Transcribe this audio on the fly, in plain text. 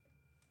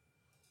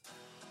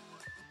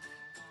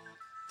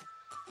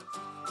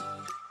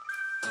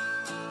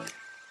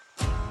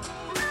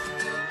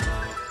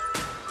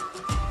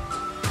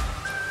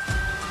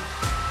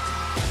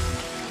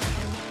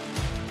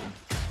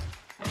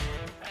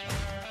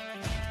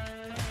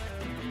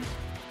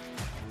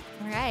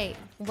right.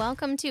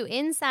 Welcome to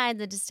Inside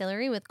the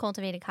Distillery with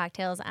Cultivated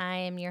Cocktails. I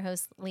am your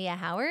host, Leah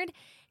Howard,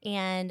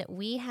 and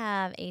we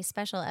have a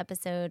special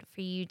episode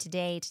for you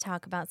today to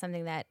talk about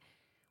something that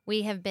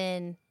we have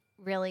been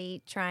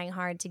really trying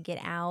hard to get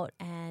out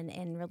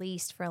and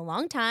released for a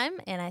long time.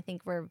 And I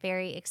think we're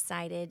very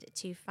excited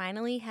to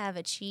finally have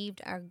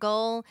achieved our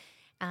goal.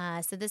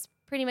 So this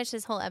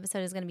whole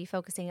episode is going to be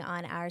focusing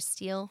on our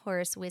Steel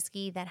Horse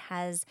Whisky that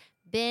has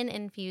been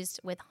infused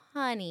with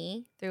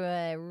honey through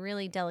a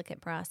really delicate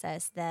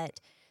process that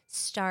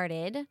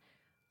started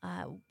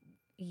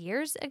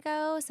years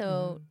ago.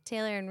 So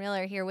Taylor and Real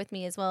are here with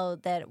me as well,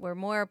 that were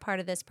more part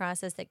of this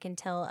process, that can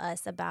tell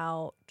us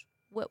about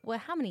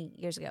how many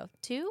years ago?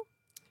 2?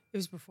 It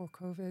was before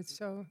COVID,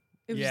 so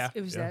it was yeah.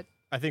 that.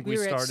 I think we we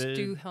were started at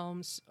Stu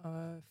Helm's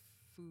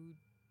food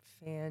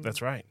fan.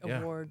 That's right.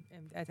 Award,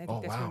 and I think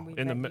that's when we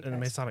in the met you guys.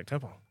 Masonic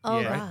Temple. Oh,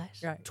 Yeah.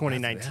 gosh. Right.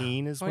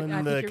 2019 is when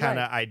I the think you're kind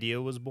of right.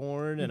 idea was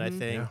born, and I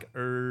think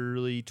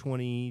early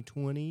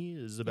 2020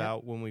 is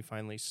about when we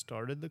finally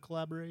started the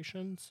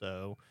collaboration.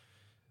 So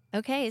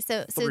Okay,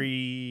 so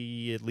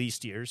 3 at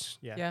least years.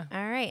 Yeah.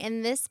 all right,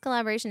 and this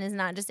collaboration is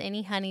not just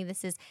any honey.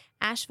 This is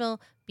Asheville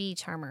Bee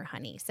Charmer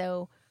honey.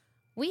 So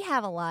we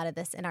have a lot of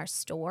this in our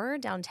store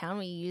downtown.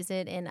 We use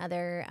it in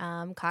other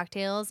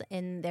cocktails,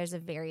 and there's a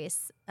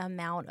various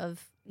amount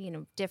of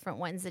different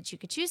ones that you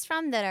could choose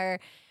from that are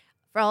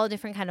for all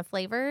different kind of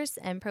flavors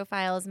and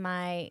profiles.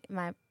 My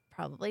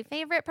probably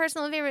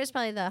personal favorite is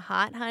probably the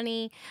hot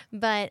honey,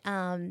 but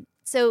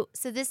so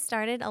this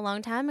started a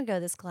long time ago,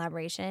 this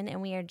collaboration,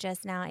 and we are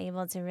just now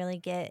able to really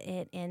get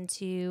it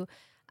into.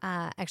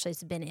 Actually,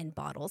 it's been in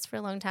bottles for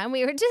a long time.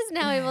 We were just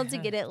now able to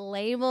get it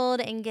labeled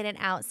and get it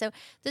out. So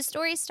the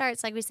story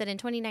starts, like we said, in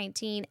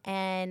 2019,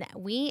 and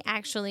we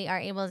actually are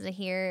able to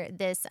hear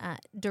this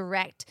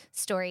direct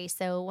story.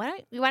 So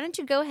why don't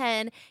you go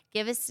ahead,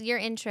 give us your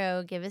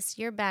intro, give us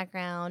your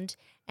background,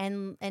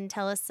 and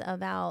tell us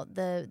about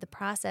the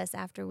process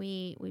after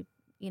we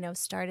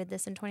started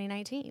this in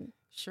 2019.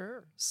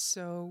 Sure.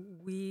 So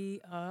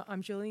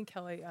I'm Jillian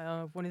Kelly,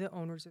 one of the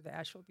owners of the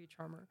Asheville Bee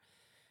Charmer.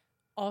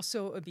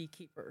 Also a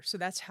beekeeper. So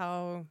that's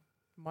how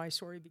my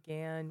story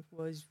began,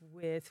 was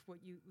with what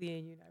Leah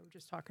and I were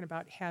just talking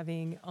about,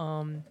 having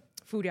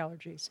food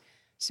allergies.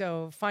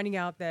 So finding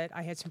out that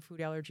I had some food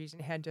allergies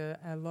and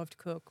I love to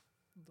cook,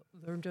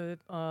 learned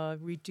to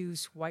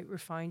reduce white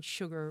refined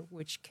sugar,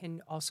 which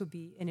can also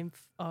be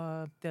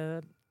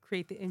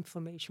create the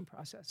inflammation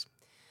process.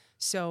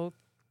 So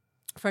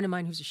a friend of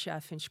mine who's a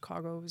chef in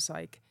Chicago was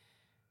like,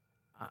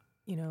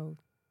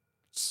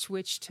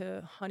 switch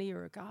to honey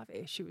or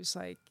agave. She was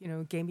like,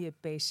 gave me a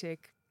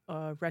basic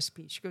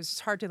recipe. She goes,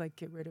 it's hard to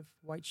get rid of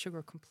white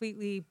sugar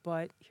completely,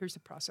 but here's the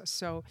process.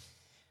 So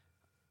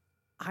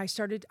I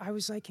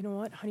was like, you know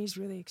what? Honey's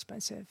really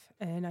expensive.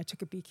 And I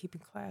took a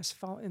beekeeping class,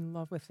 fell in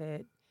love with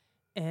it.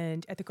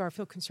 And at the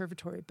Garfield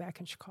Conservatory back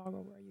in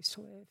Chicago, where I used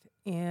to live,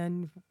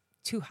 and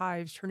 2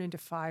 hives turned into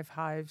 5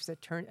 hives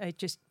it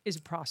just is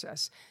a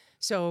process.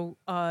 So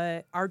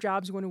our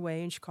jobs went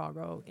away in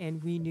Chicago,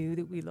 and we knew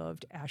that we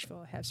loved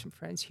Asheville. I have some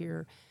friends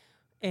here.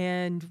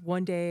 And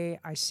one day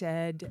I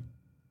said,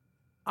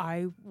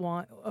 a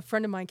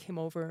friend of mine came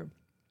over,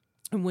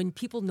 and when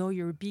people know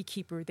you're a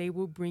beekeeper, they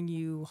will bring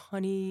you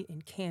honey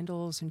and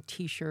candles and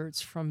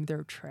T-shirts from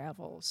their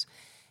travels.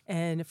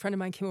 And a friend of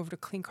mine came over to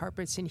clean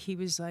carpets, and he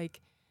was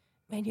like,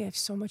 man, you have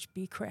so much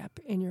bee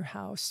crap in your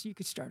house. You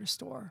could start a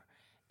store.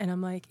 And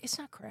I'm like, it's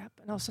not crap.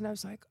 And all of a sudden I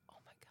was like, oh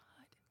my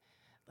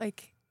God,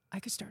 I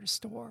could start a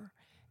store.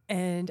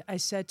 And I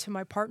said to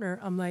my partner,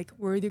 I'm like,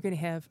 we're either going to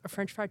have a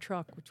French fry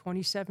truck with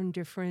 27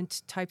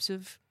 different types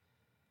of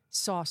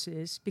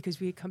sauces,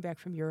 because we had come back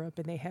from Europe,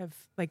 and they have,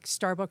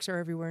 Starbucks are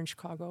everywhere in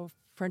Chicago.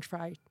 French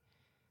fry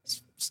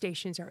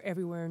stations are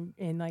everywhere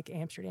in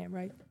Amsterdam,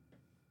 right?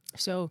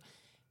 So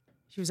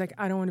she was like,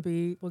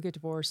 we'll get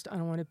divorced. I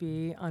don't want to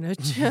be on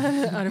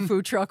a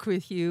food truck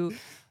with you.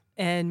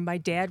 And my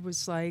dad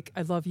was like,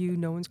 I love you.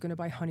 No one's going to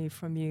buy honey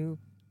from you.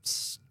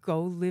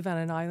 Go live on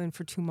an island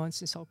for 2 months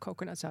and sell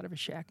coconuts out of a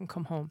shack and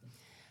come home.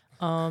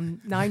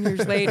 9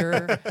 years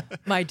later,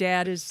 my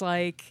dad is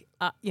like,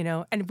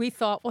 and we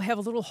thought we'll have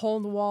a little hole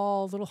in the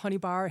wall, little honey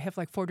bar, have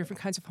 4 different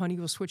kinds of honey.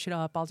 We'll switch it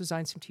up. I'll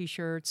design some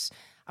T-shirts.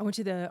 I went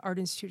to the Art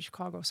Institute of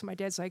Chicago. So my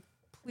dad's like,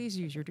 please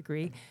use your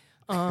degree.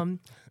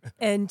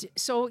 And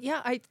so,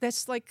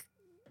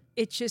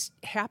 it just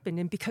happened.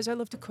 And because I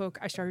love to cook,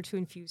 I started to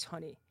infuse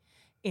honey.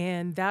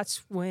 And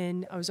that's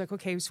when I was like,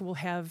 okay, so we'll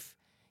have,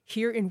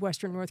 here in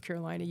Western North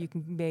Carolina, you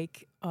can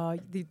make,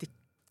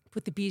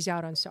 put the bees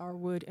out on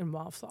sourwood and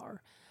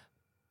wildflower.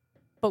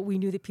 But we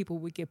knew that people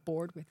would get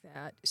bored with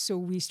that. So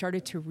we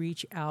started to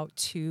reach out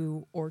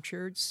to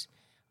orchards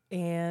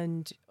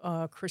and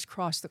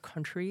crisscross the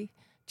country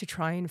to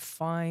try and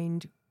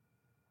find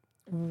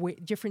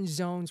different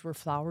zones where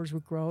flowers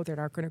would grow that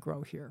aren't going to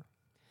grow here.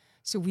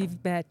 So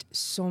we've met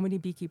so many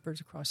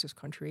beekeepers across this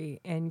country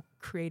and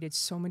created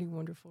so many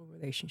wonderful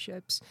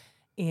relationships.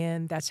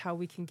 And that's how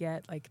we can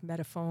get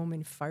metafoam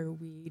and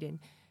fireweed and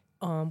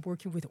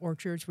working with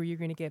orchards where you're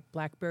going to get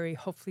blackberry.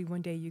 Hopefully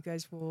one day you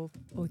guys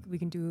we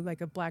can do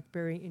like a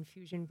blackberry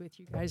infusion with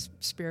you guys'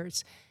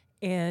 spirits.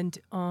 And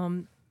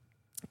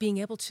being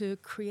able to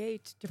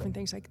create different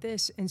things like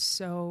this. And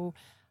so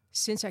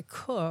since I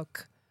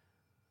cook,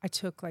 I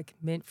took like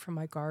mint from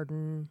my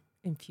garden,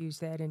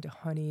 infused that into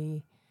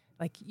honey,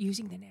 like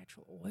using the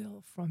natural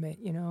oil from it,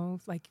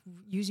 like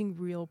using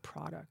real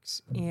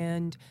products.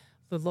 And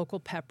the local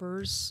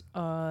peppers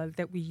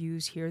that we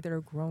use here that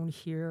are grown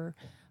here,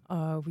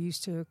 we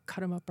used to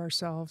cut them up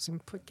ourselves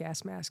and put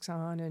gas masks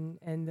on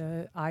and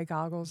the eye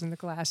goggles and the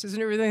glasses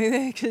and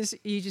everything because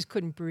you just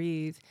couldn't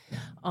breathe.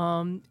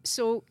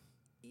 So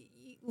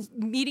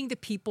meeting the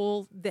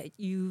people that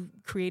you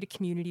create a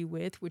community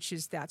with,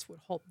 that's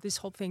what this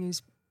whole thing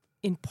is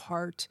in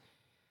part,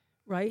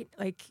 right?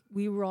 Like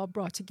we were all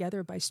brought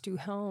together by Stu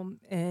Helm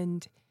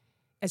and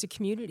as a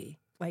community,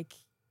 like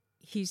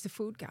he's the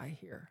food guy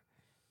here.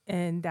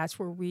 And that's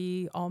where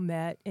we all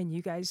met and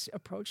you guys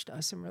approached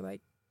us and were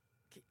like,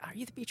 are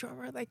you the bee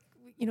charmer? Like,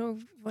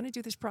 want to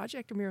do this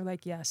project? And we were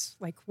like, yes.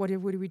 Like, what are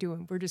we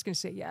doing? We're just going to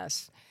say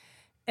yes.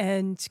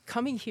 And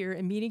coming here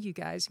and meeting you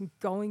guys and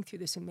going through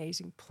this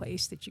amazing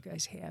place that you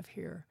guys have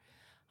here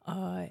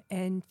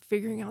and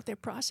figuring out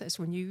that process.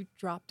 When you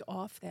dropped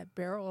off that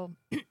barrel,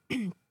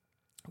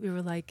 we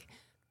were like,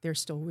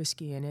 there's still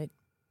whiskey in it.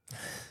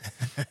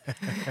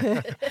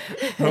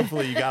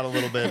 Hopefully you got a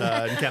little bit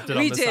and kept it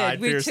on the side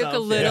for yourself. We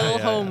took a little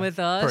home with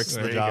us. Perks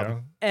the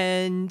job.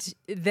 And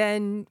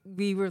then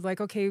we were like,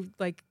 okay,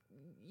 like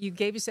you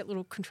gave us that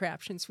little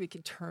contraption so we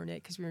could turn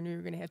it because we knew we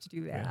were going to have to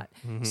do that.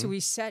 Yeah. Mm-hmm. So we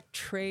set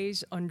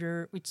trays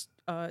we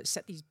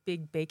set these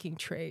big baking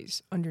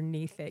trays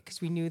underneath it because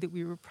we knew that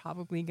we were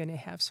probably going to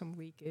have some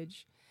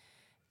leakage.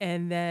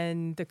 And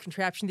then the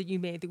contraption that you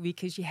made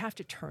because you have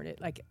to turn it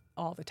like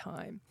all the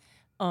time.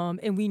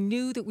 And we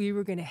knew that we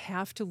were going to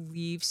have to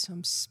leave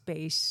some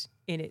space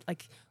in it.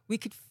 Like we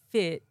could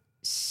fit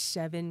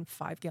 7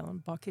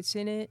 5-gallon buckets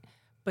in it,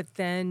 but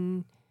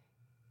then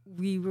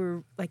we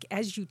were like,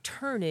 as you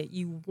turn it,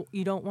 you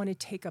don't want to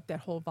take up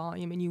that whole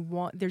volume,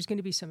 and there's going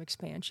to be some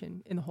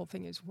expansion in the whole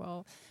thing as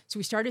well. So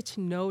we started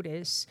to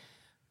notice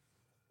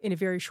in a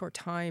very short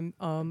time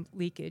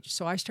leakage.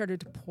 So I started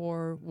to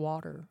pour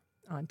water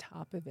on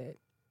top of it.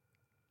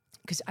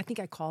 Because I think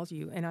I called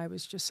you and I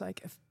was just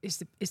like, is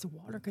the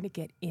water going to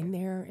get in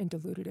there and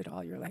dilute it at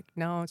all? You're like,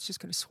 no, it's just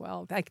going to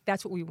swell. Like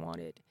that's what we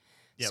wanted.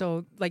 Yep.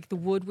 So like the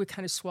wood would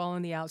kind of swell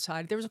on the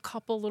outside. There was a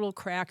couple little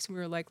cracks and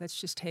we were like, let's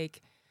just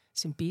take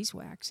some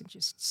beeswax and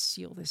just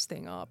seal this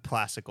thing up.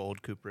 Classic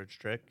old cooperage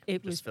trick.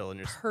 It was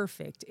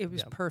perfect. It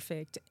was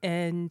perfect.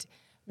 And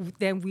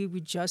then we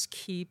would just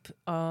keep,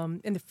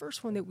 and the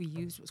first one that we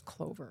used was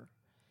clover.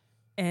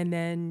 And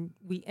then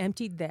we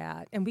emptied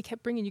that, and we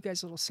kept bringing you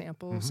guys little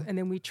samples. Mm-hmm. And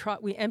then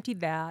we emptied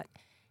that,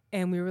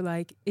 and we were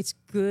like, it's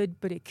good,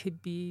 but it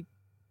could be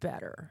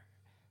better.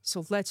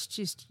 So let's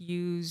just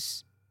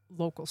use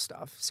local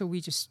stuff. So we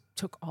just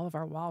took all of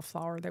our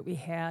wildflower that we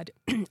had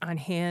on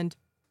hand,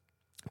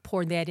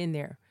 poured that in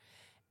there.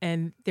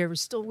 And there was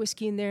still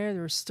whiskey in there.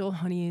 There was still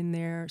honey in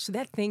there. So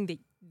that thing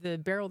the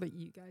barrel that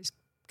you guys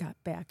got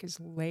back is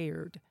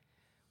layered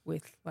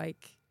with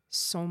like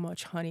so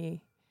much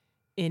honey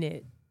in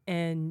it.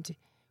 And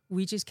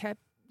we just kept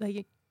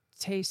like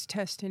taste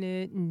testing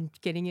it and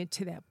getting it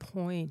to that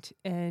point.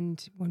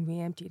 And when we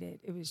emptied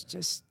it, it was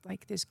just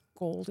like this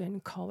golden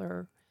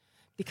color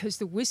because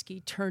the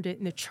whiskey turned it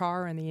in the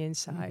char on the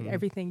inside. Mm-hmm.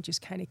 Everything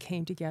just kind of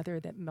came together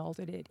that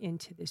melded it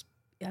into this.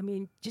 I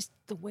mean, just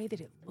the way that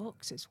it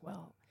looks as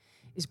well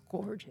is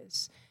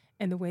gorgeous,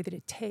 and the way that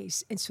it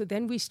tastes. And so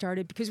then we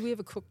started, because we have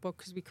a cookbook,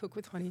 because we cook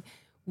with honey,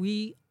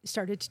 we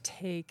started to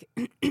take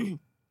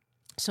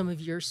some of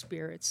your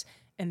spirits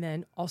and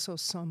then also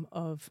some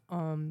of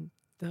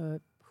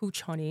the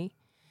Hooch Honey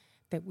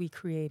that we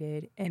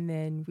created, and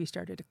then we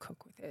started to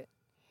cook with it.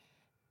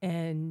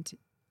 And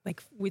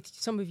like with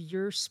some of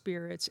your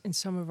spirits and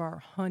some of our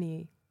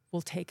honey,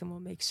 we'll take them, we'll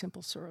make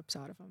simple syrups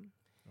out of them,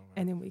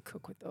 and then we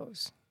cook with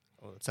those.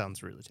 Oh, that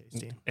sounds really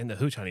tasty. And the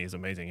Hooch Honey is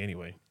amazing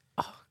anyway.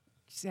 Oh,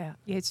 yeah,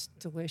 it's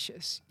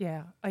delicious.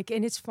 Yeah, like,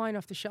 and it's flying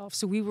off the shelf.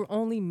 So we were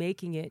only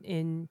making it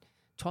in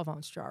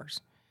 12-ounce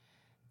jars,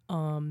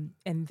 and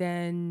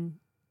then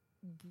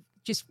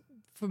just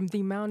from the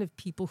amount of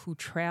people who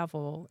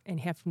travel and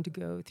having to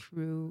go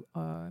through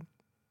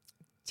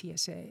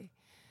TSA,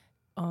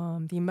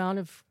 the amount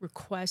of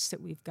requests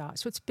that we've got.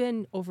 So it's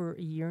been over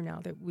a year now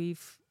that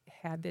we've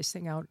had this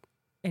thing out,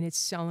 and it's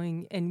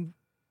selling, and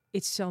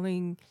it's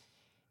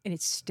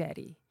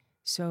steady.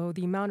 So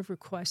the amount of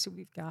requests that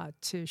we've got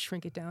to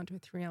shrink it down to a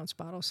 3-ounce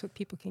bottle so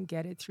people can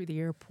get it through the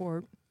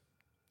airport,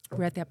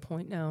 we're at that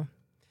point now.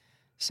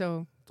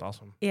 So it's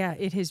awesome. Yeah,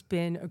 it has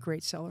been a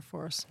great seller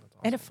for us, awesome.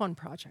 And a fun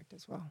project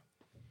as well.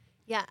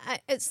 Yeah,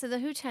 so the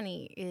Hooch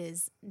Honey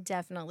is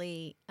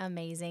definitely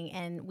amazing,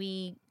 and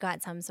we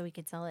got some so we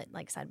could sell it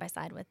like side by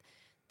side with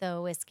the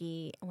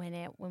whiskey when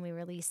we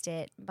released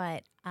it.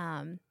 But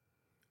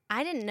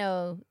I didn't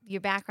know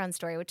your background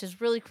story, which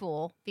is really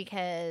cool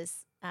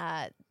because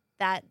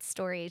that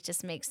story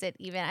just makes it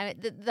even. I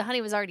mean, the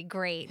honey was already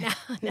great. Now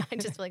I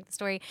just feel like the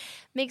story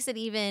makes it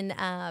even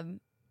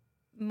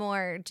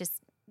more just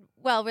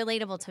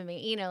relatable to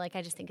me. You know, like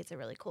I just think it's a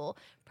really cool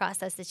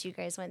process that you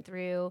guys went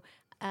through.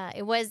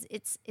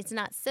 It's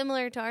not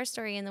similar to our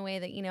story in the way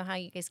that, you know, how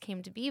you guys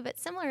came to be, but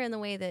similar in the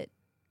way that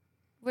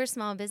we're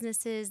small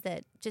businesses,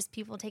 that just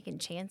people taking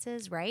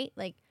chances, right?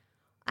 Like,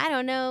 I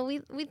don't know,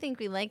 we think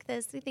we like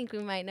this. We think we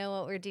might know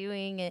what we're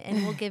doing,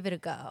 and we'll give it a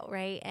go,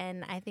 right?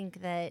 And I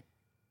think that,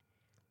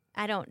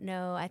 I don't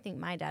know, I think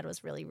my dad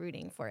was really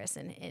rooting for us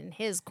in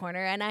his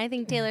corner, and I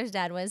think Taylor's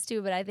dad was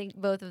too, but I think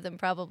both of them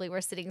probably were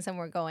sitting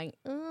somewhere going,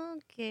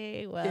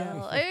 okay, well,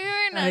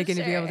 you're not Are they going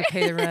to be able to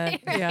pay the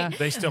rent? Right. Yeah.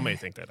 They still may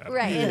think that.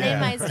 Right, and they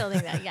might still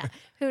think that, yeah.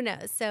 Who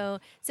knows? So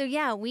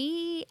yeah,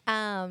 we,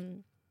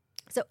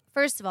 so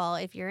first of all,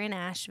 if you're in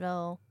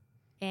Asheville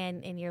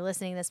and you're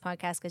listening to this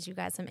podcast because you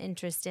got some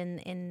interest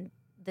in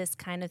this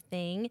kind of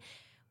thing,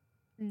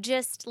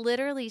 just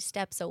literally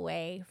steps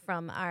away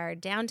from our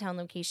downtown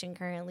location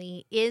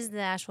currently is the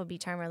Asheville Bee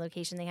Charmer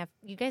location.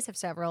 You guys have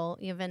several.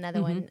 You have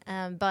another one,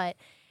 but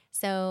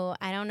so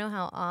I don't know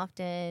how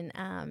often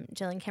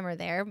Jill and Kim are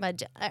there,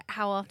 but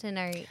how often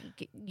are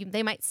you?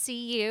 They might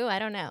see you. I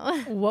don't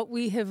know. What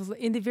we have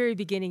in the very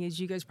beginning, as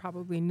you guys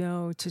probably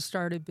know, to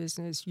start a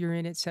business, you're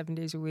in it 7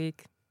 days a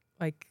week,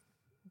 like,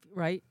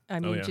 right? I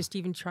mean, just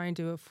even trying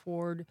to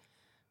afford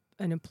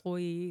an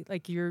employee,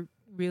 like you're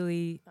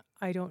really,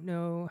 I don't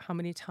know how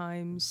many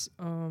times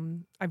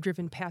I've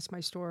driven past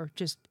my store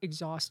just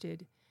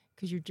exhausted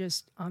because you're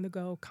just on the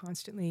go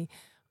constantly.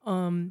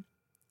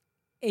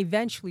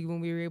 Eventually,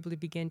 when we were able to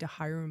begin to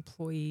hire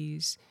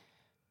employees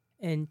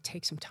and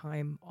take some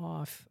time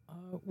off,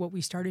 what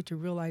we started to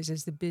realize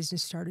as the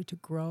business started to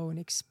grow and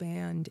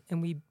expand,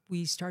 and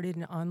we started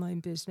an online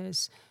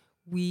business,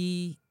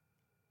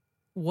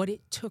 what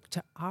it took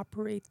to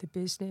operate the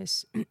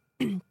business,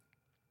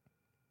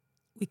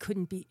 we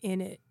couldn't be in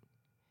it.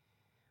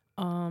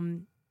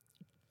 And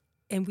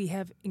we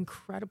have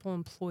incredible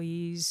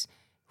employees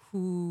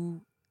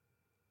who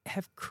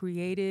have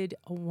created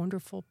a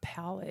wonderful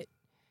palate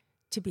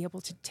to be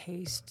able to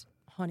taste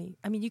honey.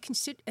 I mean, you can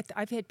sit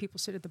I've had people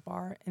sit at the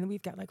bar, and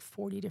we've got like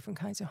 40 different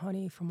kinds of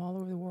honey from all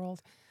over the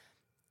world.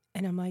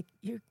 And I'm like,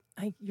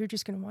 you're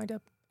just going to wind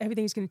up,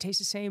 everything's going to taste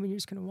the same, and you're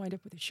just going to wind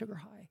up with a sugar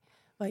high.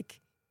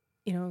 Like,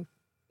 you know,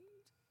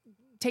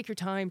 take your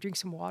time, drink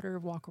some water,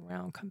 walk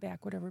around, come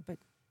back, whatever. But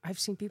I've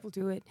seen people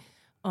do it.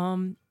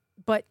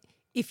 But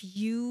if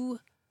you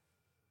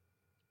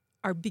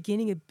are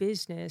beginning a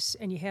business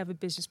and you have a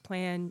business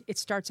plan, it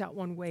starts out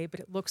one way, but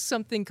it looks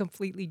something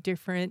completely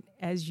different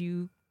as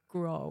you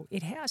grow.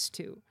 It has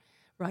to,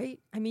 right?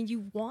 I mean,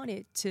 you want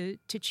it to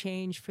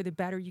change for the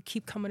better. You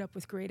keep coming up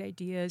with great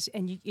ideas,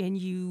 and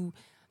you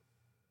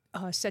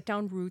set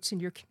down roots in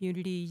your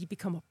community. You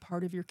become a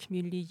part of your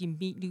community. You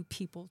meet new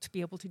people to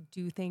be able to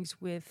do things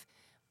with,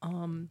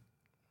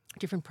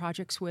 different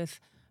projects with,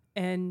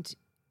 and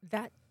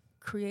that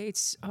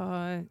creates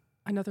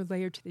another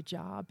layer to the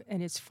job,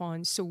 and it's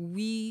fun. So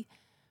we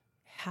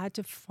had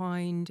to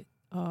find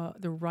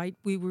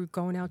we were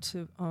going out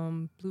to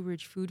Blue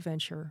Ridge Food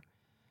Venture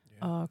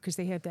because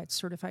they had that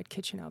certified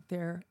kitchen out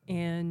there.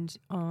 And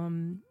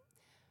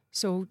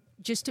so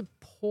just to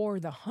pour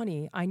the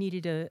honey, I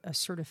needed a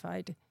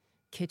certified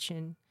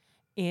kitchen,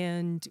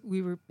 and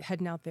we were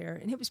heading out there,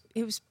 and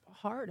it was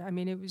hard. I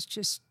mean, it was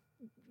just,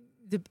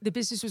 the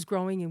business was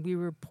growing, and we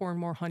were pouring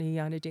more honey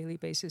on a daily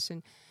basis.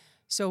 And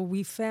so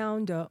we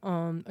found a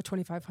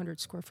 2,500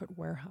 square foot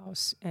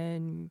warehouse,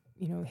 and,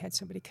 you know, had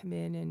somebody come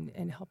in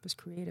and help us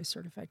create a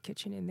certified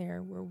kitchen in there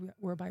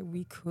whereby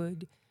we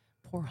could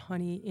pour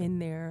honey in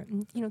there.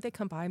 And, you know, they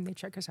come by and they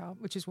check us out,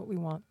 which is what we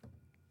want.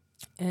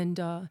 And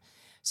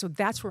so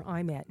that's where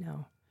I'm at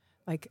now.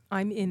 Like,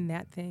 I'm in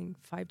that thing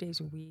 5 days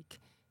a week.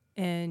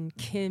 And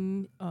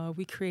Kim,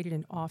 we created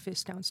an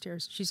office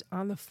downstairs. She's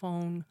on the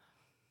phone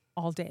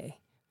all day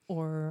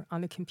or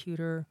on the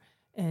computer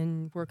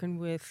and working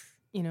with,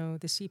 you know,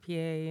 the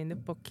CPA and the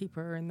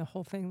bookkeeper and the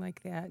whole thing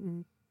like that.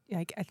 And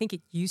like, I think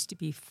it used to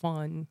be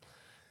fun.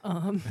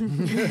 I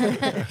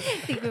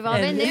think we've all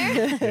been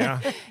there. Yeah.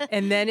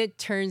 And then it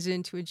turns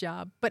into a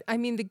job. But I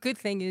mean, the good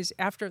thing is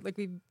after, like,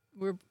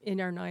 we're in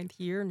our 9th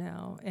year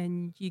now,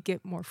 and you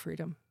get more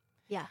freedom.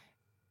 Yeah.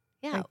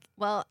 Yeah. Like,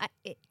 well,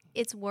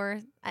 it's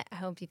worth, I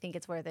hope you think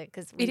it's worth it,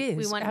 because it is,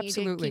 we want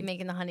absolutely. you to keep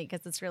making the honey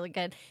because it's really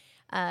good.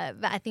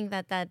 But I think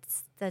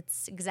that's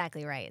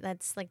exactly right.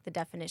 That's like the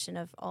definition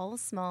of all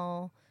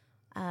small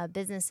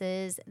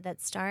businesses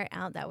that start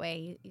out that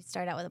way. You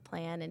start out with a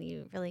plan, and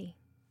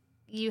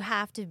you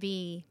have to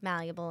be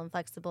malleable and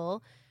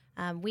flexible.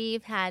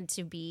 We've had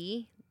to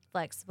be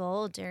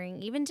flexible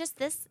during even just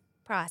this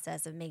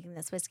process of making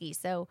this whiskey.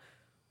 So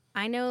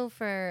I know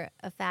for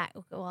a fact,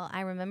 well,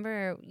 I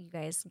remember you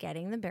guys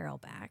getting the barrel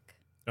back.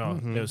 Oh,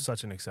 it was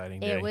such an exciting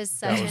day. It was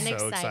such an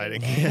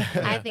exciting day.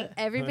 I think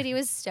everybody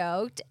was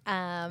stoked.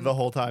 The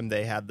whole time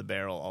they had the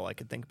barrel, all I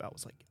could think about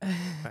was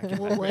like,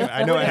 What?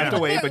 I know I have to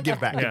wait, but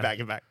give back.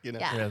 You know?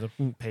 Yeah. Yeah, the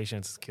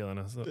patience is killing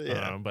us.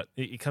 Yeah. But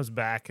it comes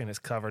back, and it's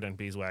covered in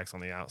beeswax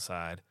on the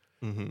outside.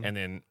 And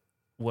then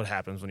what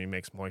happens when you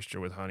mix moisture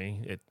with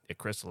honey? It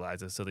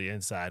crystallizes. So the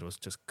inside was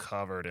just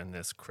covered in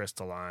this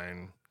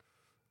crystalline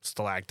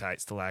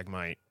stalactite,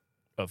 stalagmite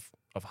of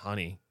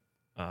honey.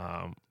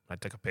 I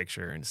took a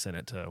picture and sent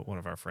it to one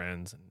of our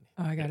friends. And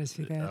I got to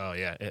see that. Oh,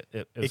 yeah.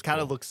 It kind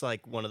of looks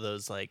like one of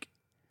those like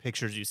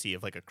pictures you see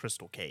of like a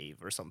crystal cave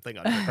or something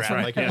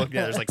underground. Like you're looking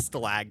at, there's like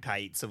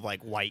stalactites of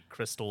like white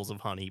crystals of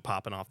honey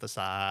popping off the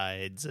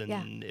sides.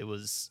 And it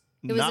was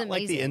not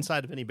like the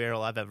inside of any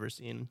barrel I've ever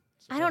seen.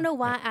 So, I don't know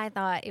why I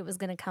thought it was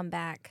going to come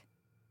back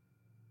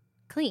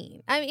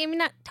clean. I mean,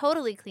 not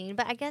totally clean,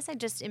 but I guess I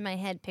just in my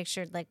head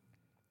pictured like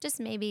just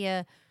maybe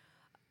a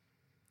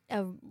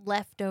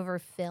leftover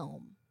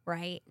film,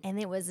 right? And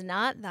it was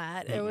not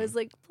that. It was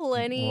like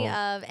plenty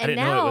of. And I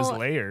didn't know it was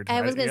layered. I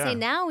was going to say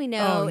now we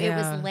know it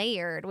yeah. was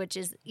layered, which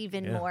is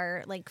even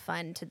more like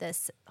fun to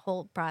this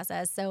whole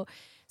process. So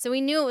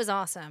we knew it was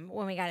awesome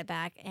when we got it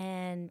back,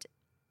 and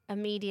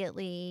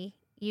immediately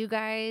you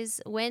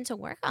guys went to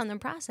work on the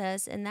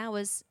process, and that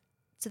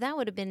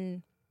would have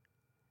been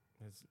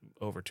It's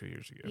over 2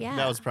 years ago. Yeah.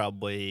 that was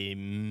probably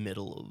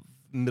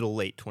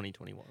late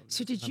 2021.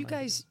 So did you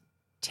guys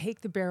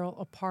take the barrel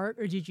apart,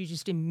 or did you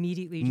just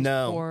immediately just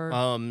No. pour?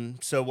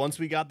 So once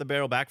we got the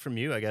barrel back from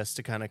you, I guess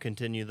to kind of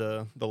continue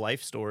the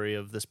life story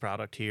of this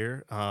product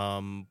here,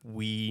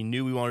 we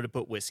knew we wanted to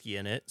put whiskey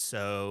in it,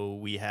 so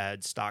we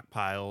had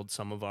stockpiled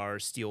some of our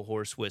Steel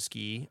Horse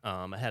Whisky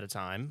ahead of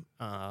time.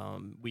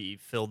 We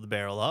filled the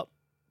barrel up,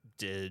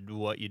 did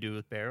what you do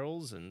with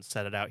barrels, and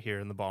set it out here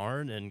in the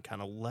barn, and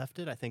kind of left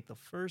it. I think the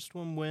first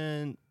one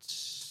went,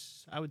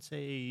 I would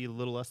say, a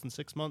little less than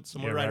 6 months,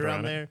 somewhere right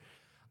around there.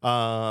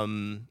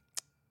 And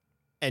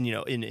you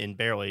know, in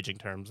barrel aging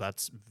terms,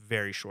 that's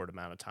very short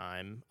amount of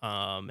time.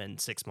 And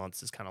 6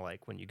 months is kind of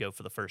like when you go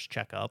for the first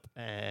checkup.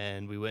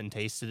 And we went and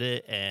tasted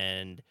it,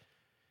 and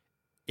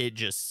it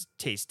just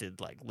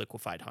tasted like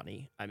liquefied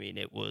honey. I mean,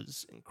 it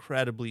was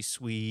incredibly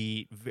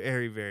sweet,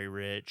 very, very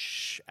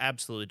rich,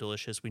 absolutely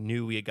delicious. We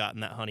knew we had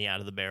gotten that honey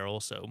out of the barrel,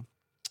 so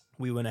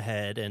we went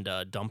ahead and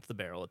dumped the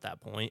barrel at that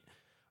point.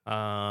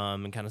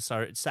 And kind of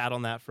sat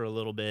on that for a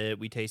little bit.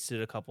 We tasted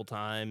it a couple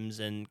times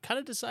and kind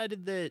of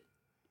decided that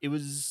it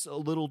was a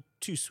little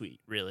too sweet,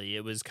 really.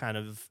 It was kind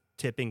of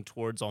tipping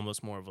towards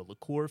almost more of a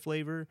liqueur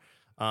flavor.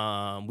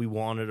 We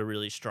wanted a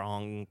really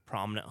strong,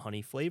 prominent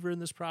honey flavor in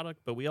this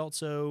product, but we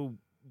also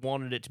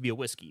wanted it to be a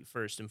whiskey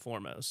first and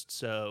foremost.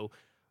 So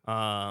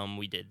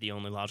we did the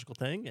only logical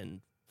thing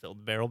and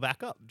filled the barrel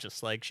back up,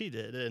 just like she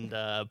did,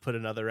 and put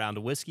another round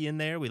of whiskey in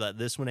there. We let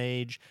this one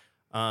age.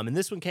 And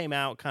this one came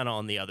out kind of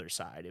on the other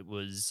side. It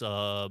was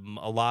a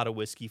lot of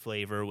whiskey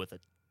flavor with a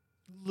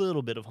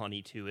little bit of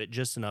honey to it,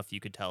 just enough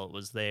you could tell it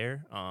was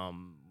there.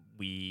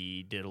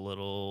 We did a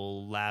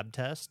little lab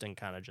test and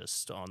kind of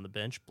just on the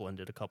bench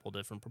blended a couple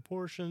different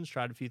proportions,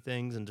 tried a few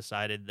things, and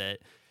decided that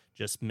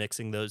just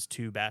mixing those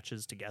two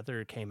batches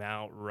together came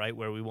out right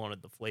where we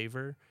wanted the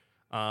flavor.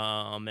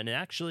 And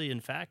actually, in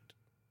fact,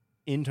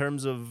 in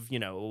terms of, you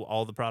know,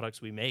 all the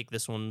products we make,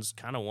 this one's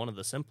kind of one of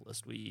the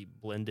simplest. We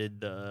blended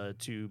the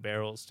two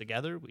barrels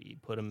together. We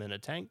put them in a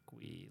tank.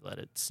 We let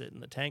it sit in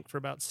the tank for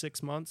about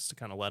 6 months to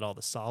kind of let all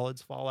the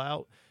solids fall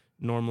out.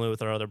 Normally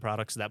with our other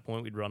products at that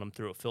point, we'd run them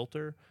through a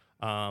filter.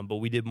 But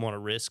we didn't want to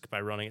risk by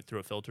running it through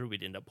a filter.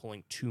 We'd end up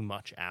pulling too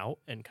much out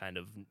and kind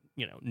of,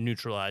 you know,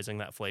 neutralizing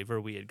that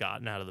flavor we had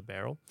gotten out of the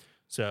barrel.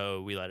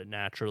 So we let it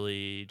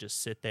naturally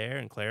just sit there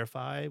and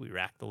clarify. We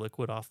racked the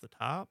liquid off the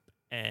top.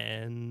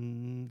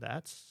 And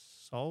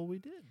that's all we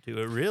did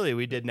to it. Really,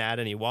 we didn't add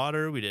any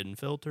water. We didn't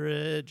filter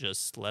it.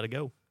 Just let it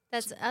go.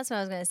 That's what I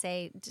was going to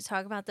say, to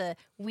talk about the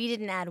we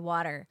didn't add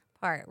water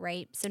part,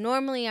 right? So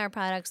normally our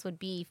products would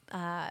be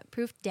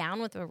proofed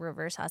down with a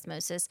reverse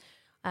osmosis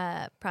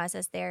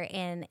process there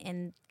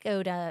and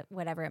go to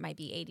whatever it might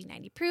be, 80,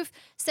 90 proof.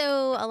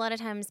 So a lot of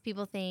times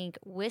people think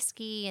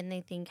whiskey and they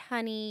think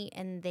honey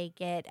and they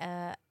get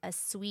a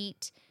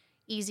sweet,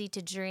 easy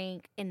to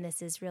drink, and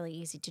this is really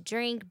easy to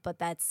drink, but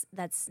that's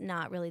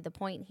not really the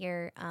point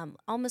here.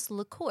 Almost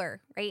liqueur,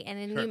 right? And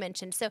then you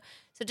mentioned so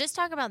just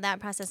talk about that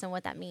process and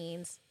what that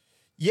means.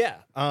 Yeah.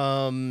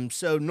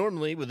 So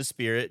normally with a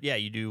spirit,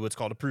 you do what's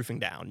called a proofing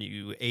down.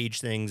 You age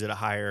things at a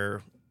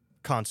higher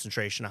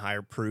concentration, a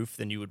higher proof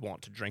than you would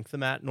want to drink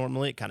them at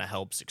normally. It kind of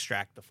helps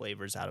extract the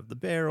flavors out of the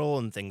barrel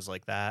and things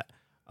like that.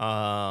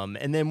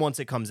 And then once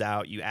it comes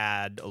out, you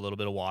add a little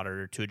bit of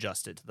water to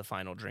adjust it to the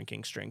final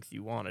drinking strength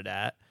you want it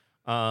at.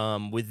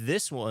 With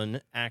this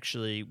one,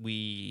 actually,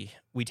 we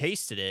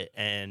tasted it,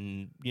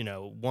 and, you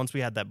know, once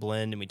we had that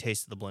blend and we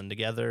tasted the blend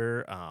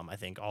together, I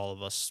think all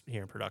of us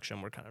here in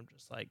production were kind of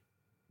just like,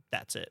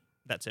 that's it.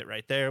 That's it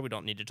right there. We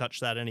don't need to touch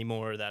that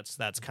anymore. That's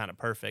kind of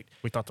perfect.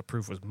 We thought the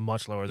proof was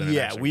much lower than it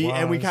actually was.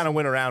 And we kind of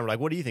went around, we're like,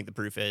 what do you think the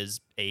proof is?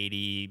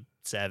 80,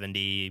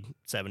 70,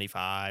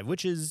 75,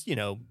 which is, you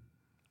know,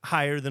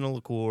 higher than a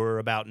liqueur,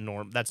 about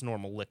that's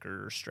normal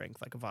liquor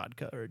strength, like a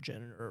vodka or a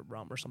gin or a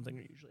rum or something,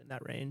 usually in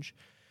that range.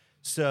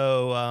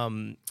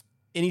 So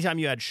anytime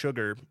you add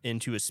sugar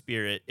into a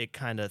spirit, it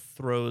kind of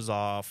throws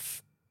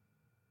off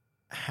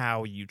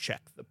how you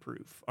check the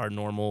proof. Our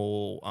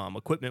normal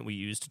equipment we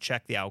use to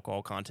check the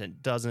alcohol content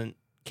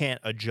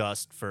can't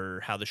adjust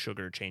for how the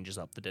sugar changes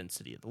up the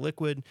density of the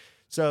liquid.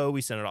 So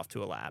we send it off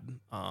to a lab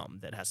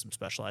that has some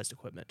specialized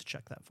equipment to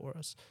check that for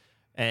us.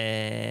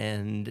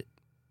 And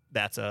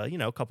that's a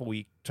couple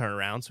week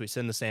turnaround. So we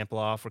send the sample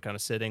off. We're kind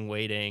of sitting,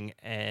 waiting,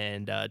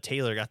 and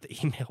Taylor got the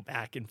email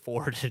back and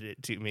forwarded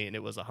it to me, and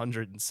it was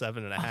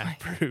 107.5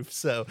 proof.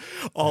 So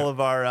all of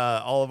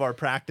our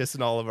practice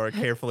and all of our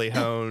carefully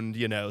honed,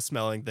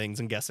 smelling things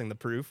and guessing the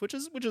proof, which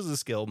is a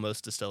skill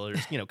most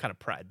distillers, kind of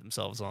pride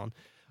themselves on,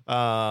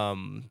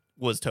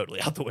 was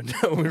totally out the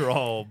window. We were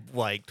all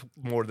like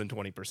more than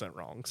 20%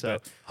 wrong. So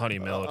but honey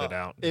mellowed it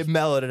out. It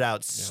mellowed it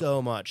out so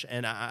much,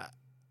 and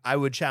I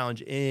would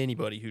challenge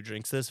anybody who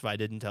drinks this, if I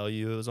didn't tell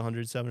you it was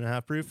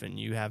 107.5 proof and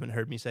you haven't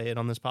heard me say it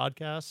on this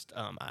podcast,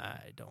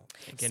 I don't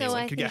think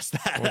anyone could guess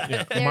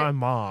that. Well, my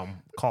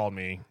mom called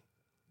me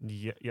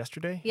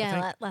yesterday?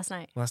 Yeah, last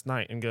night. Last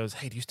night and goes,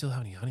 hey, do you still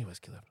have any honey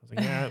whiskey left? I was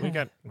like, yeah, we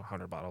got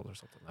 100 bottles or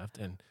something left.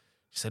 And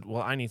she said,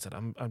 well, I need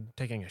some. I'm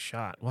taking a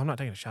shot. Well, I'm not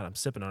taking a shot. I'm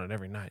sipping on it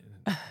every night. And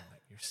I'm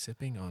like, you're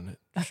sipping on it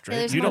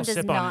straight? You don't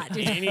sip on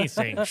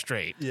anything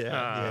straight.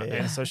 Yeah.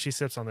 And so she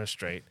sips on this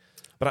straight.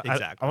 But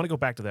exactly. I want to go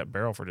back to that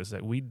barrel for just a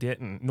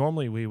sec.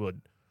 Normally we would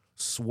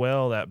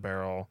swell that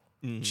barrel,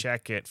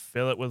 check it,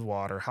 fill it with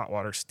water, hot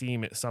water,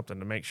 steam it, something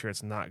to make sure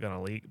it's not going to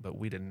leak. But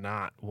we did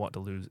not want to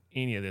lose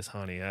any of this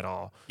honey at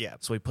all. Yeah.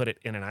 So we put it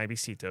in an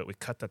IBC tote. We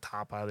cut the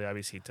top out of the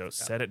IBC tote,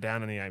 set it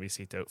down in the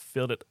IBC tote,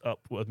 filled it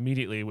up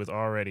immediately with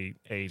already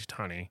aged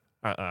honey,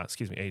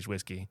 aged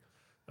whiskey.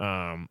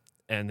 And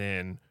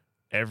then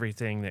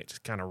everything that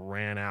just kind of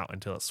ran out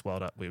until it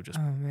swelled up, we would just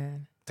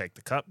take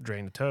the cup,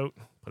 drain the tote,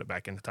 put it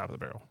back in the top of the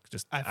barrel.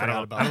 I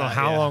don't know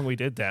how long we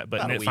did that,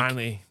 but it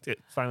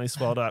finally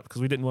swelled up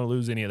because we didn't want to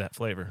lose any of that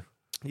flavor.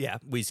 Yeah,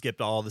 we skipped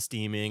all the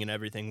steaming and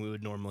everything we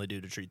would normally do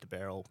to treat the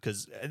barrel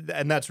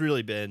and that's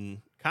really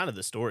been kind of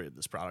the story of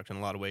this product in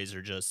a lot of ways,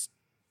 are just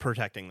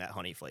protecting that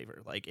honey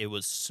flavor. Like, it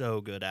was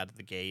so good out of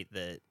the gate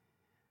that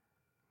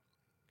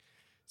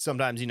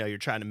sometimes, you're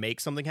trying to make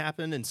something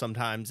happen, and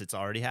sometimes it's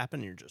already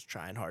happened. And you're just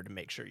trying hard to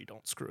make sure you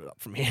don't screw it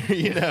up from here.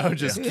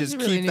 Just really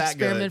keep an that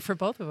experiment good for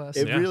both of us.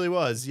 It really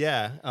was,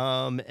 yeah.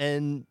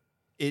 And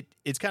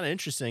it's kind of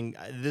interesting.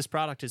 This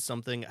product is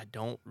something I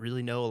don't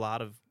really know a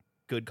lot of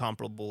good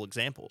comparable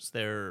examples.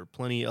 There are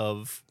plenty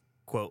of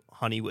quote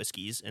honey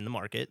whiskeys in the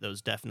market;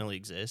 those definitely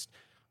exist.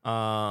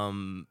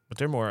 But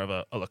they're more of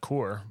a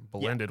liqueur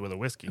blended with a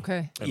whiskey.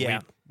 Okay,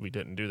 and we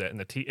didn't do that,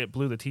 and it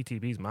blew the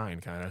TTB's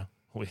mind kind of.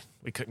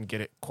 We couldn't get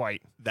it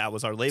quite. That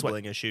was our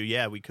labeling issue.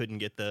 Yeah, we couldn't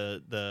get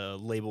the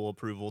label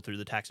approval through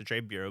the Tax and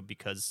Trade Bureau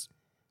because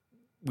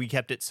we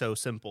kept it so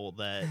simple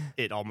that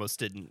it almost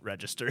didn't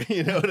register.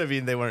 You know what I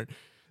mean? They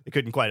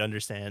couldn't quite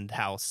understand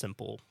how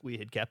simple we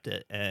had kept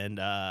it. And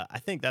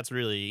I think that's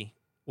really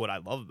what I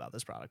love about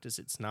this product is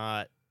it's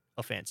not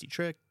a fancy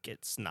trick.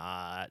 It's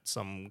not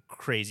some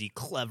crazy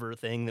clever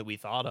thing that we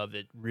thought of.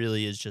 It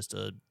really is just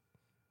a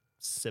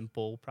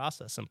simple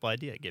process, simple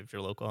idea. Give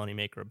your local honey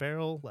maker a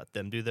barrel, let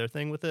them do their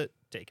thing with it,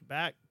 take it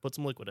back, put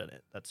some liquid in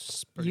it.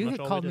 That's pretty much all we did.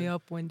 You had called me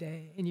up one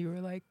day and you were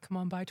like, come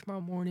on by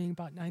tomorrow morning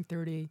about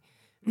 9:30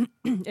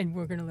 and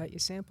we're going to let you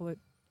sample it.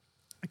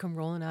 I come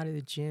rolling out of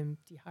the gym,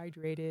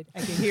 dehydrated.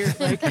 I can hear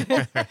like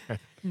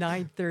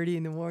 9:30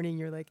 in the morning.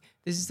 You're like,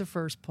 this is the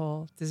first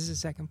pull, this is the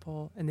second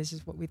pull, and this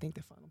is what we think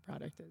the final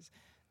product is.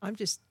 I'm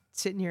just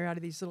sitting here out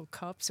of these little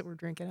cups that we're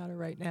drinking out of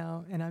right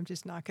now, and I'm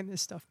just knocking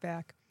this stuff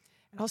back.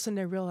 And all of a sudden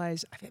I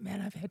realize,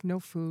 I've had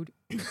no food.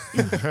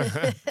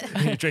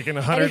 You're drinking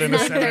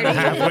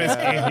 107.5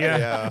 whiskey.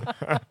 Yeah.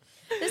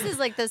 This is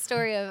like the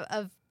story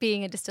of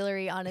being a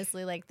distillery,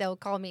 honestly. Like, they'll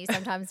call me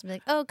sometimes and be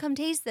like, oh, come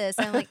taste this.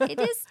 And I'm like, it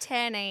is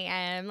 10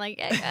 a.m.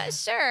 Like,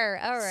 sure.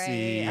 All right.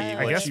 See,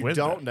 I what guess you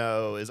don't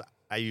know is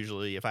I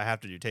usually, if I have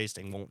to do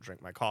tasting, won't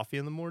drink my coffee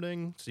in the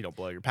morning, so you don't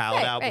blow your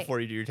palate out before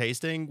you do your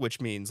tasting, which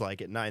means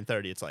like at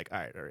 9:30, it's like, all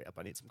right, hurry up,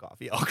 I need some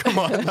coffee. Oh, come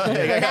on.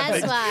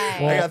 That's why.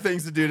 I got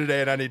things to do today,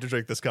 and I need to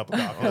drink this cup of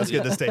coffee. Let's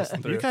get this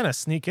tasting through. You kind of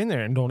sneak in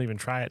there and don't even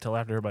try it till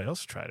after everybody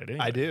else tried it. Anyway.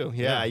 I do,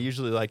 yeah. I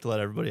usually like to let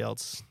everybody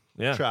else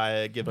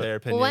try it, give their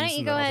opinions. Well, why don't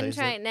you go ahead and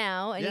try it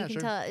now, and you can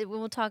sure. tell.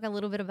 We'll talk a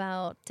little bit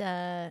about.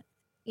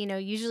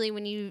 Usually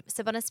when you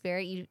sip on a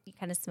spirit, you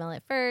kind of smell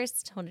it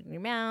first, hold it in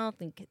your mouth,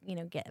 and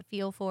get a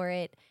feel for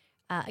it.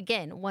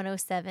 Again,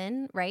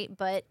 107, right?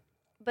 But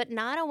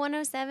not a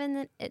 107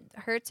 that it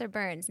hurts or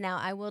burns. Now,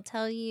 I will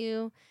tell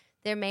you,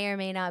 there may or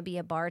may not be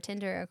a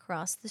bartender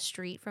across the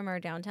street from our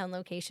downtown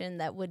location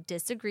that would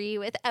disagree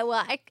with.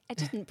 I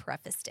didn't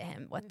preface to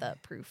him what the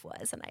proof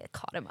was, and I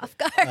caught him off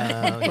guard.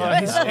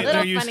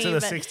 They're used to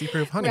the 60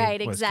 proof honey. Right,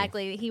 whiskey.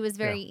 exactly. He was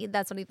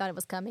that's when he thought it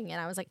was coming, and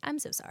I was like, I'm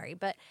so sorry,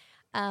 but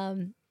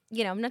I'm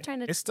not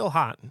trying to. It's still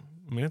hot.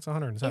 I mean, it's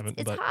 107.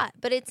 It's hot,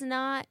 but it's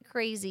not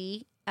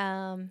crazy.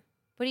 What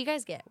do you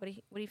guys get? What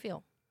do you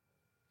feel?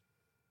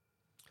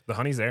 The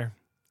honey's there.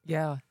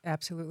 Yeah,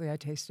 absolutely. I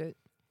taste it.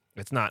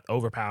 It's not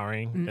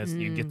overpowering.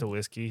 You get the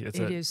whiskey. It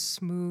is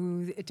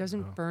smooth. It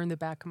doesn't burn the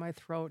back of my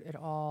throat at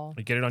all.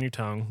 You get it on your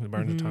tongue. It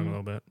burns the tongue a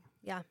little bit.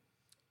 Yeah.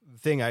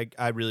 thing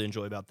I really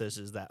enjoy about this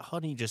is that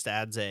honey just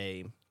adds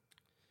a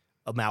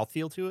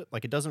mouthfeel to it.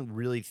 Like, it doesn't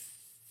really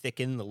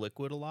thicken the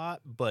liquid a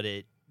lot, but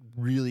it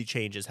really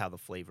changes how the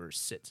flavor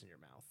sits in your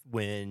mouth.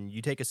 When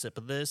you take a sip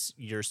of this,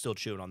 you're still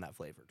chewing on that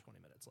flavor 20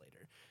 minutes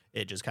later.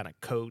 It just kind of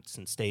coats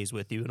and stays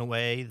with you in a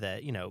way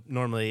that,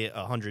 normally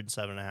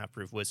 107.5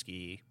 proof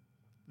whiskey,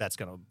 that's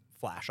going to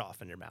flash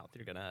off in your mouth.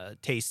 You're going to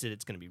taste it.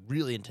 It's going to be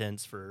really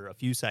intense for a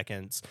few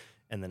seconds,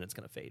 and then it's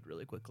going to fade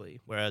really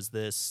quickly. Whereas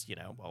this,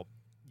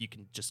 you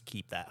can just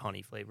keep that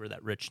honey flavor,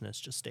 that richness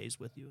just stays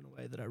with you in a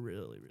way that I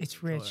really, really It's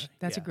enjoy. rich.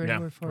 That's a great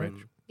word for it.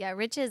 Yeah,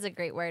 rich is a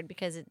great word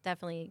because it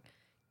definitely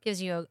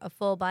gives you a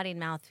full-bodied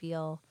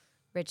mouthfeel,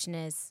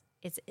 richness.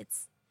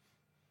 It's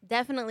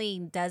definitely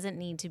doesn't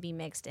need to be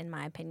mixed, in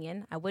my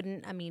opinion. I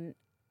wouldn't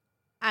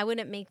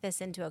make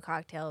this into a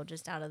cocktail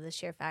just out of the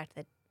sheer fact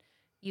that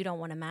you don't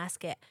want to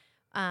mask it.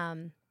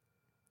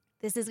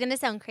 This is going to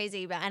sound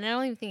crazy, and I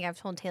don't even think I've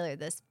told Taylor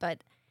this,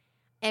 but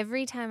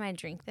every time I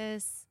drink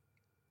this,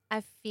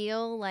 I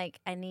feel like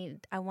I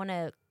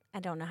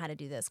don't know how to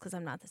do this because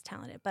I'm not this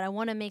talented, but I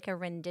want to make a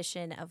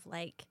rendition of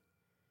like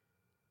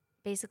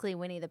basically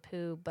Winnie the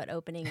Pooh, but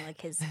opening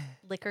like his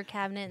liquor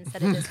cabinet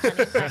instead of this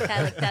honey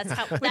vodka. Like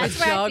that's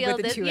where I feel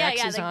this. Yeah,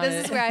 like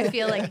this is where I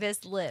feel like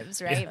this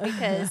lives, right?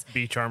 Because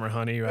Bee Charmer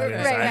honey right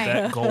inside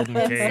that golden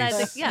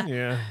case.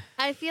 Yeah.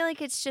 I feel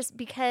like it's just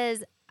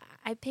because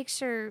I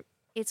picture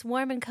it's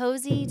warm and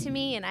cozy to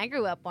me, and I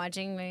grew up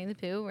watching Winnie the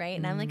Pooh, right?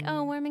 And I'm like,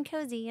 oh, warm and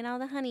cozy and all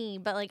the honey,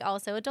 but like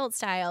also adult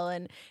style,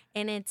 and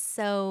it's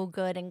so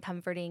good and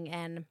comforting.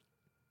 And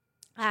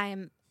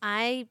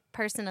I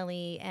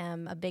personally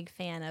am a big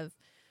fan of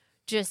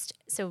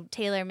so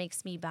Taylor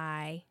makes me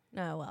buy.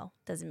 No, well,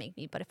 doesn't make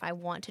me, but if I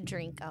want to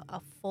drink a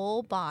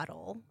full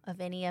bottle of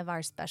any of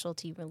our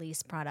specialty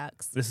release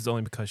products, this is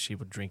only because she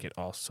would drink it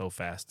all so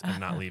fast and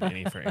not leave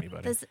any for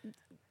anybody.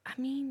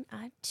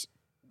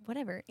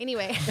 Whatever.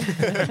 Anyway, isn't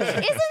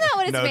that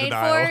what it's No made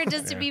denial. for?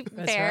 Just to be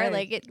fair,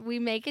 right. We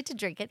make it to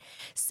drink it.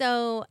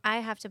 So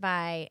I thought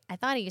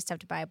I used to have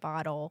to buy a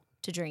bottle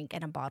to drink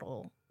and a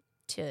bottle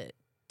to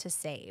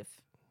save.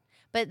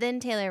 But then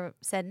Taylor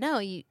said, no,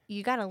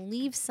 you got to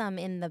leave some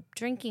in the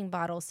drinking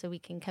bottle so we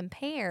can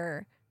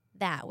compare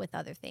that with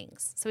other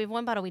things. So we have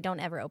one bottle we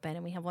don't ever open,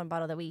 and we have one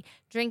bottle that we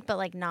drink, but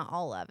like not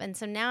all of. And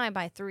so now I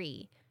buy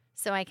 3.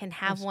 So I can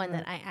have one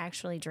that I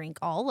actually drink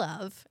all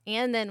of,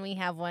 and then we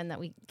have one that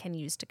we can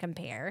use to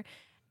compare,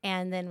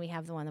 and then we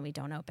have the one that we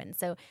don't open.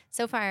 So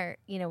far,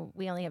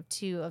 we only have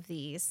 2 of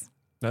these.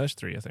 No, there's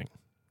 3, I think.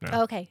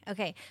 No. Okay.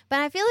 But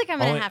I feel like I'm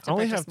going to have to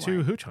only purchase have 2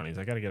 more. Hooch Honeys.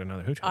 I got to get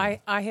another Hooch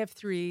Honey. I have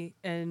 3,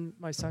 and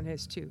my son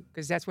has 2,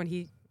 because that's when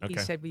he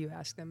Okay. said, will you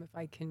ask them if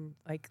I can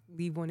like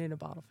leave one in a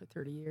bottle for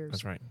 30 years?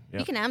 That's right.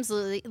 You can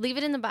absolutely leave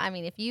it in the bottle. I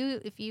mean, if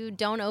you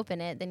don't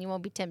open it, then you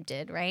won't be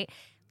tempted, right?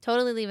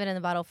 Totally leave it in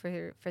the bottle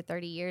for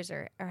 30 years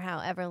or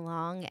however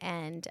long.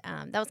 And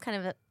that was kind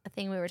of a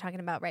thing we were talking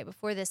about right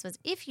before this was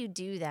if you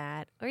do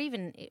that, or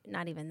even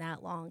not even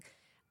that long,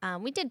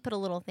 we did put a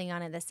little thing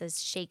on it that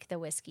says shake the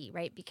whiskey,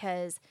 right?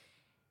 Because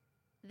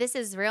this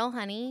is real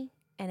honey,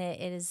 and it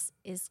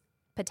is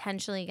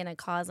potentially going to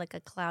cause like a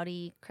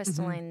cloudy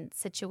crystalline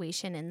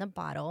situation in the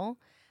bottle.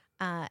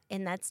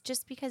 And that's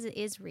just because it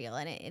is real,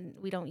 and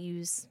we don't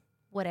use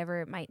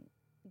whatever it might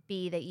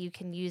be that you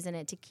can use in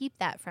it to keep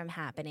that from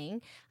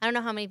happening. I don't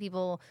know how many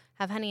people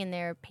have honey in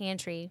their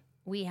pantry.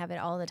 We have it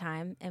all the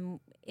time, and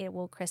it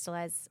will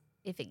crystallize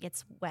if it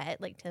gets wet,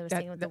 like Taylor was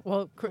saying with the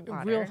water.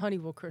 Real honey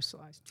will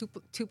crystallize.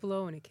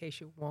 Tupelo and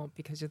acacia won't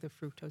because of the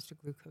fructose to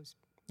glucose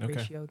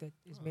ratio that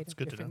is made up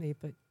differently.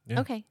 But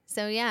okay,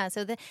 so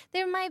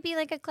there might be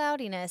like a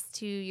cloudiness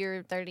to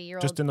your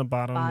 30-year-old just in the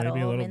bottom, maybe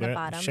a little bit.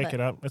 Bottom, shake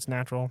it up. It's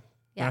natural.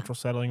 Yeah. Natural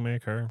settling may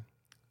occur.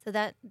 So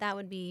that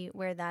would be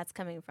where that's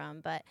coming from.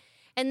 But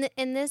and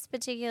this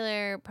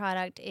particular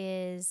product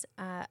is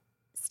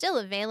still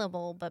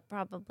available, but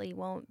probably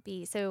won't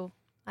be. So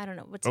I don't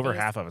know. What's over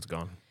half of it's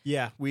gone.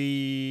 Yeah,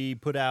 we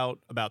put out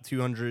about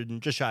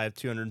 200, just shy of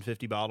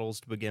 250 bottles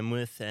to begin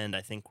with, and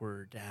I think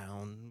we're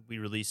down. We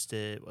released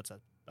it, what's that,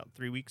 about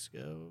 3 weeks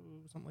ago,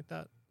 something like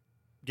that,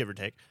 give or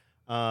take.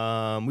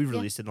 We've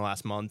released it in the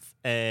last month,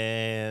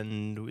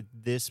 and at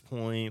this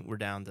point, we're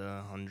down to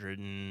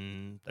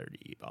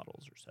 130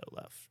 bottles or so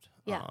left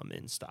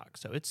in stock.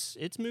 So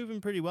it's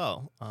moving pretty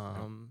well.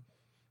 And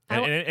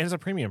it's a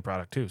premium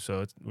product, too,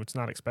 so it's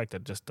not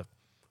expected just to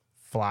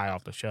fly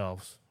off the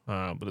shelves.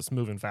 But it's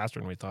moving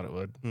faster than we thought it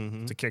would.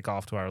 It's a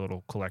kickoff to our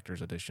little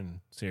collector's edition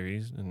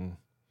series. And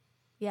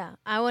yeah,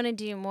 I want to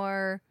do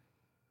more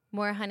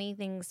honey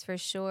things for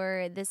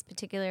sure. This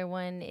particular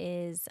one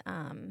is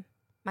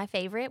my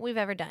favorite we've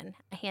ever done,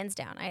 hands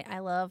down. I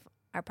love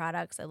our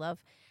products. I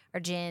love our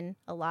gin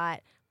a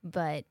lot,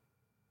 but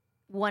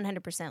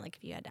 100%, like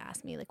if you had to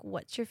ask me, like,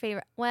 what's your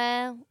favorite?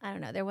 Well, I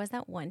don't know. There was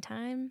that one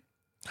time.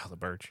 Oh, the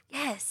birch.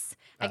 Yes.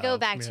 I go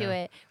back to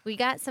it. We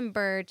got some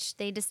birch.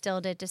 They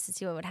distilled it just to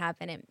see what would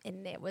happen,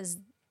 and it was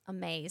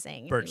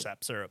amazing. Birch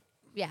sap syrup.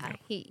 Yeah,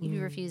 he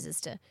refuses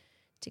to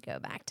go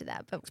back to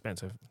that. But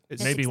Expensive.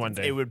 It's maybe expensive. one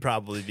day. It would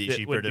probably be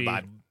cheaper to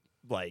buy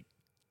like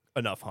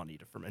enough honey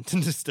to ferment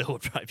and distill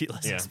would probably be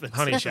less Yeah, expensive.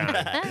 honey shine.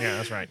 Yeah,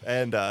 that's right.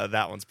 And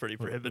that one's pretty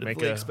prohibitively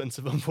Make a-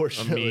 expensive, A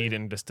unfortunately. mead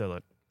and distill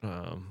it. We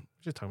were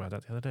just talking about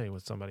that the other day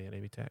with somebody at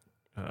AB Tech.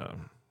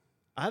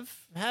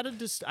 I've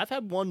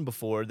had one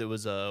before that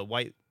was a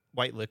white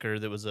liquor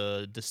that was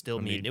a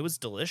distilled mead. mead. It was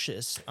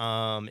delicious.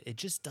 It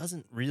just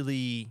doesn't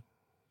really.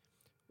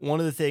 One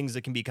of the things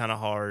that can be kind of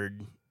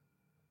hard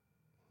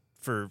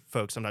for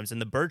folks sometimes, and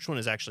the birch one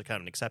is actually kind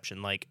of an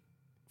exception. Like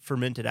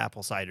fermented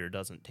apple cider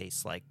doesn't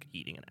taste like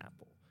eating an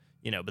apple.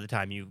 By the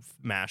time you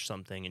mash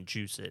something and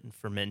juice it and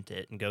ferment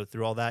it and go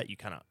through all that, you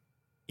kind of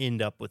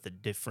end up with a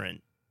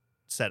different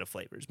set of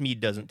flavors. Mead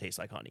doesn't taste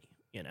like honey.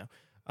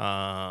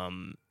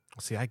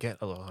 See, I get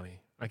a little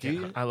honey. I Do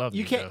you? can't. I love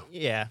You mead, can't. though.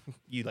 Yeah,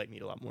 you like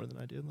meat a lot more than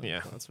I do.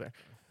 Yeah. That's fair.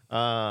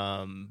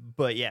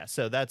 But yeah,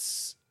 so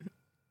that's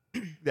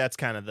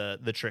kind of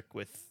the trick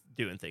with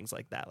doing things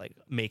like that. Like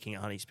making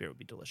a honey spear would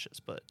be delicious,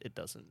 but it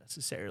doesn't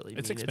necessarily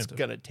It's mean it's expensive.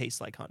 gonna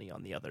taste like honey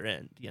on the other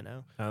end.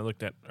 I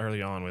looked at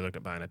early on. We looked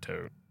at buying a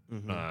tote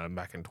Mhm.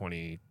 back in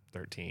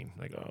 2013.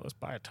 Like, oh, let's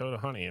buy a tote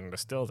of honey and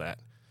distill that.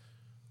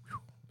 Whew,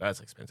 that's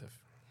expensive.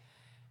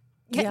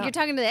 Yeah. You're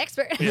talking to the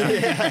expert.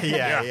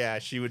 Yeah.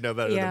 She would know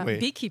better Yeah, than me.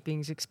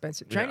 beekeeping is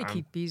expensive. Trying Yeah, to I'm-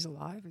 keep bees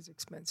alive is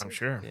expensive. I'm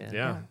sure. Yeah.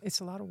 Yeah. It's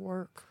a lot of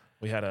work.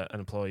 We had an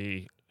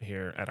employee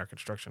here at our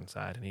construction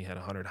site, and he had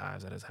 100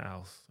 hives at his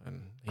house,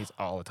 and he's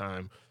all the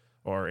time.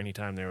 Or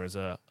anytime there was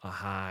a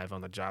hive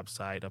on the job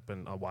site up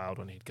in a wild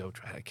one, he'd go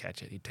try to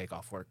catch it. He'd take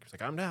off work. He's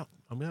like, I'm out.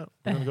 I'm going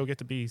to go get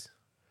the bees.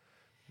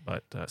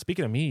 But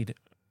speaking of mead,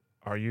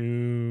 are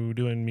you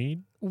doing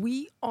mead?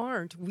 We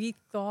aren't. We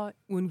thought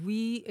when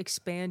we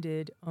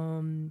expanded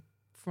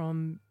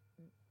from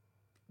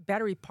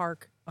Battery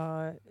Park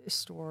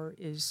store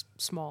is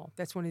small.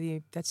 That's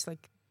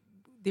like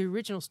the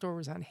original store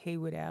was on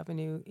Haywood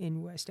Avenue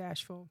in West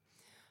Asheville.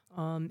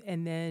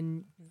 And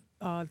then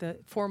the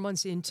 4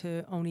 months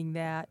into owning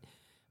that,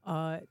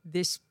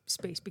 this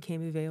space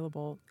became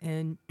available,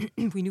 and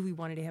we knew we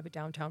wanted to have a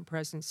downtown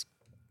presence.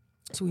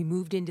 So we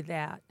moved into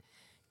that.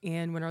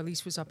 And when our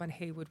lease was up on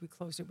Haywood, we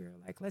closed it. We were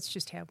like, let's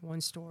just have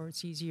one store.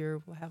 It's easier.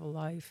 We'll have a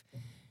life.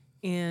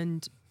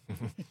 And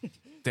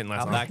Didn't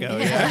last How'd long. that go?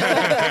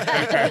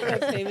 Yeah.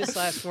 my famous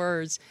last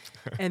words.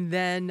 And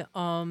then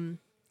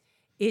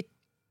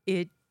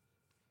it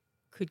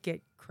could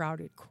get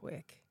crowded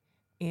quick,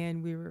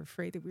 and we were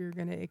afraid that we were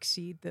going to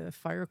exceed the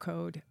fire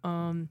code.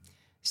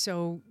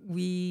 So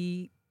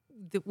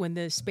when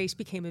the space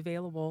became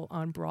available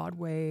on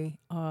Broadway,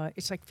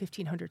 it's like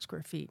 1,500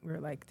 square feet. We were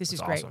like, this is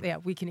That's great. awesome. Yeah,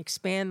 we can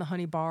expand the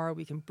honey bar.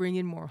 We can bring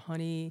in more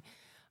honey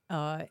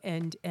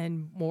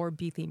and more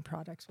bee-themed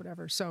products,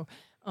 whatever. So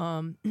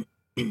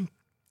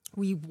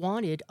we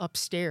wanted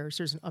upstairs.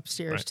 There's an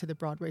upstairs Right. to the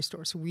Broadway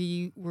store. So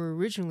we were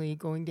originally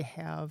going to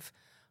have,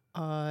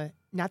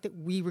 not that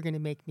we were going to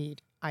make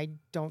mead. I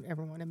don't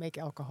ever want to make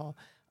alcohol.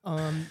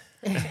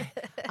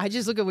 I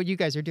just look at what you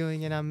guys are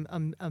doing, and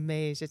I'm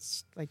amazed.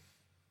 It's like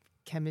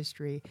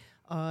chemistry.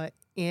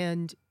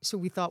 And so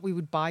we thought we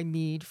would buy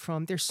mead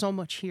from, there's so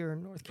much here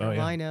in North Oh, yeah.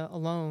 Carolina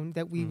alone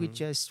that we would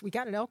we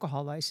got an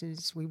alcohol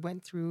license. We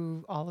went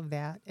through all of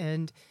that.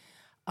 And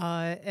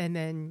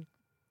then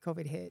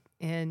COVID hit,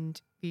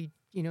 and we,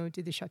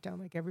 did the shutdown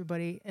like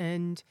everybody.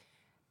 And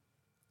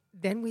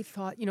then we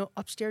thought,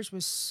 upstairs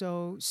was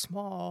so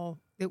small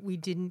that we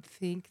didn't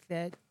think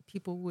that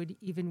people would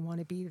even want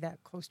to be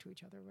that close to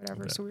each other, or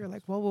whatever. bet. So we were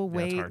like, well, we'll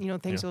Yeah, it's wait.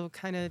 hard. Things Yeah. will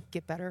kind of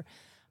get better.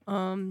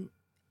 And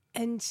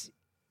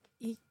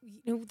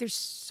there's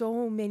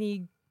so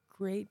many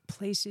great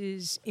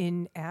places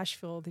in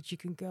Asheville that you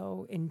can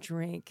go and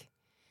drink.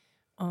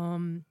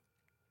 And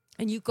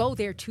you go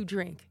there to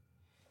drink.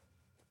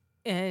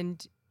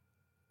 And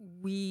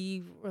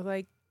we were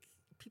like,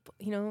 people,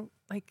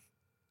 like,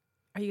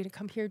 are you going to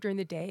come here during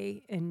the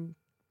day and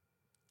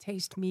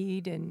taste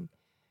mead and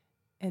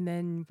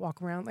then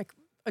walk around? Like,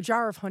 a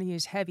jar of honey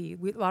is heavy.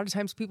 A lot of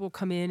times people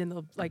come in and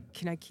they'll like,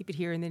 can I keep it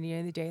here? And then at the end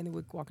of the day, and they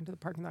would walk into the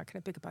parking lot, can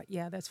I pick it up?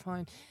 Yeah, that's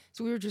fine.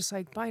 So we were just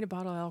like buying a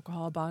bottle of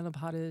alcohol, buying a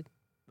bottle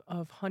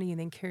of honey, and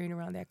then carrying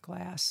around that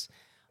glass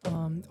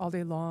all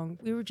day long.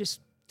 We were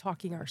just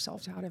talking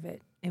ourselves out of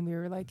it. And we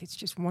were like, it's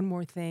just one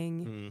more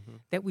thing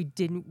that we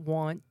didn't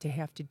want to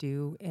have to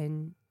do.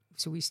 And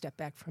so we stepped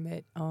back from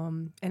it.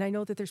 And I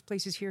know that there's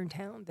places here in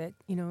town that,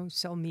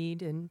 sell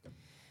mead, and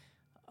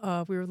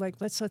we were like,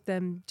 let's let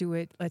them do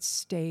it. Let's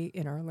stay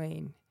in our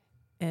lane.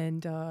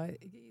 And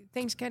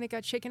things kind of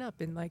got shaken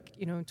up in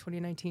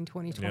 2019,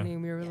 2020. Yeah.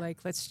 And we were like,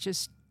 let's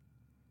just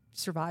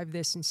survive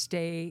this and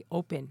stay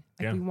open.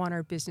 Like, we want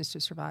our business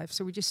to survive.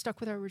 So we just stuck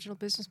with our original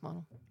business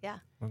model. Yeah.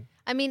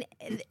 I mean,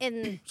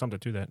 and Something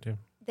to that, too.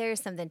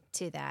 there's something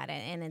to that,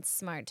 and it's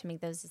smart to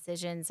make those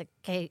decisions,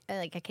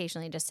 like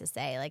occasionally, just to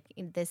say, like,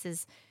 this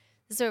is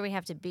where we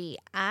have to be.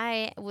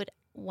 I would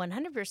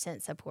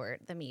 100%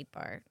 support the mead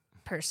bar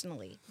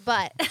personally,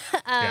 but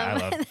I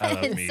love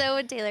and mead. so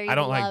would Taylor. I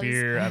don't like loves-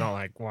 beer. I don't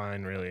like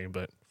wine, really,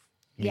 but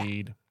Yeah.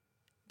 mead.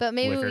 But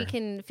maybe we liquor.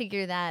 can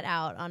figure that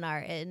out on our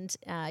end.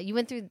 You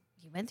went through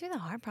went through the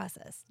hard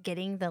process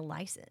getting the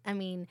license. I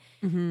mean,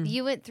 Mm-hmm.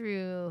 you went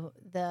through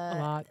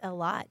lot. a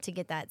lot to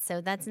get that.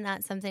 So that's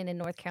not something in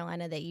North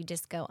Carolina that you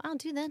just go, I'll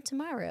do that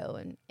tomorrow.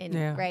 And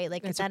Yeah, right.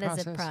 Like it's that a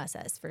is a process.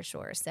 process for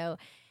sure. So,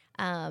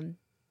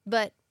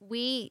 but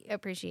we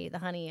appreciate the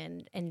honey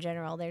in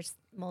general. There's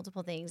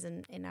multiple things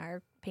in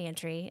our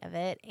pantry of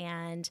it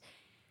and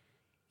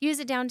use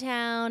it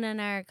downtown in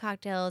our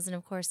cocktails and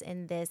of course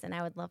in this. And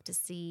I would love to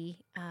see,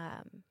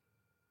 what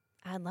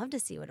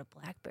a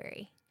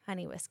blackberry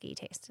honey whiskey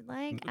tasted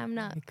like. I'm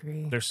I not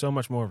agree. There's so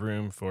much more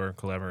room for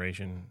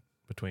collaboration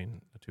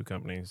between the two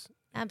companies.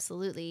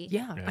 absolutely.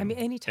 Yeah. I mean,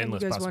 anytime you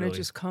endless guys want to possibilities.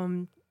 just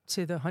come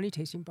to the honey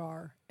tasting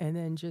bar and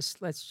then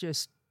let's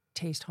just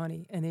taste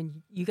honey. And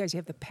then you guys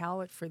have the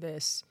palate for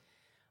this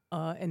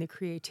and the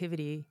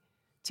creativity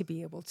to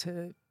be able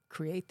to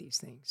create these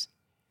things.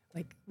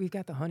 Like we've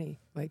got the honey.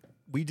 Like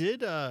We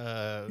did. It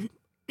was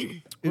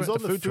at on the the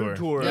food food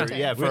tour. tour.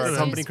 Yeah, for We our went-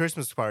 company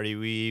Christmas party.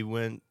 We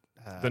went.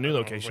 The new I don't know, it was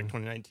location. like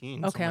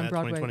 2019. Okay, on something like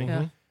that,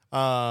 Broadway,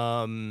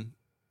 2020.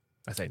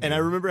 I say, And I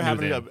remember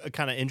having then. a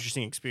kind of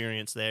interesting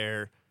experience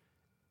there,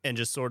 and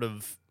just sort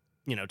of,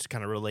 to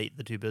kind of relate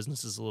the two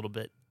businesses a little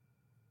bit.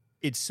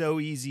 It's so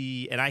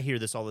easy, and I hear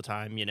this all the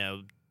time.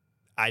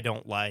 I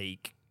don't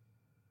like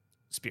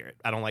spirit.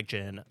 I don't like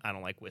gin. I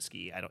don't like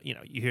whiskey. I don't.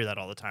 You hear that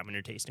all the time when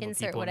you're tasting. with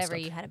Insert people and whatever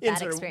stuff. you had a bad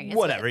Insert experience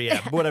whatever, with.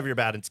 yeah, whatever your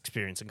bad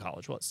experience in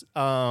college was.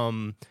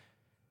 And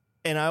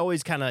I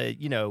always kind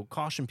of,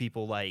 caution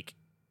people like,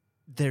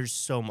 there's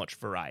so much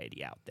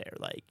variety out there.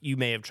 Like, you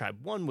may have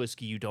tried one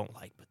whiskey you don't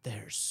like, but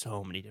there's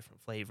so many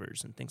different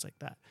flavors and things like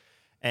that.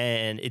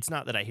 And it's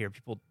not that I hear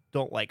people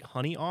don't like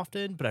honey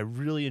often, but I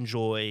really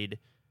enjoyed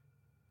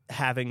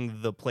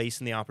having the place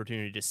and the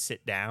opportunity to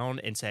sit down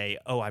and say,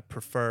 oh, I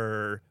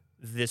prefer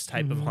this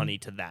type of honey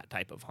to that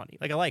type of honey.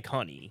 Like, I like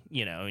honey,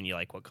 and you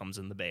like what comes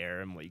in the bear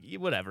and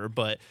whatever,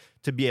 but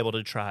to be able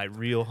to try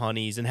real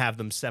honeys and have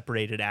them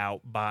separated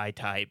out by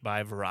type,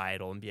 by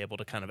varietal, and be able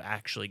to kind of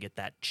actually get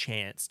that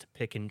chance to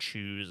pick and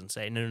choose and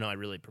say, no, I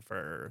really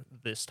prefer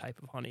this type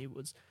of honey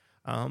was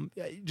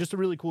just a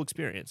really cool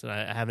experience. And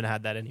I haven't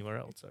had that anywhere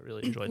else. I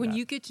really enjoyed when that.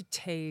 you get to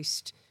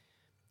taste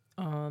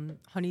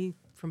honey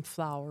from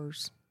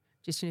flowers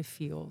just in a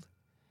field,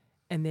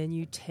 and then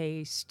you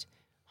taste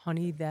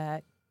honey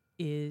that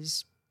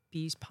is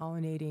bees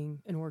pollinating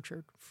an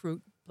orchard,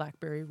 fruit,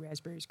 blackberry,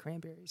 raspberries,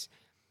 cranberries.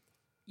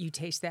 You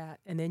taste that,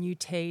 and then you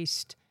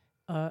taste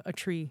a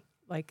tree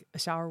like a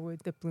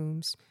sourwood that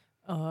blooms,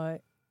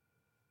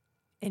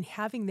 and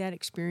having that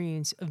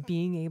experience of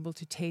being able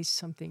to taste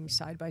something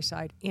side by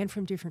side and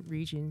from different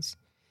regions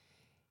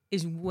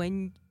is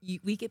when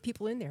we get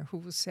people in there who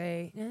will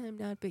say, I'm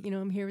not big,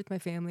 I'm here with my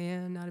family,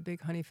 I'm not a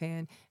big honey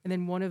fan. And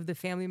then one of the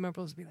family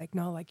members will be like,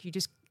 no, like you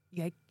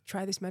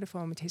try this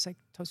metafoam, it tastes like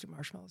toasted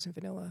marshmallows and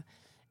vanilla.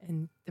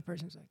 And the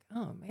person's like,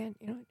 oh man,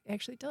 it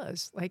actually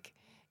does. Like,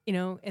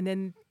 and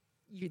then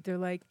they're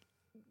like,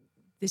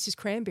 this is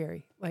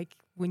cranberry. Like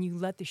when you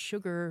let the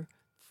sugar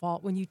fall,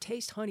 when you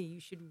taste honey, you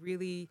should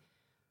really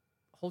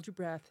hold your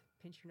breath,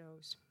 pinch your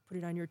nose, put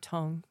it on your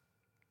tongue,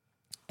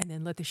 and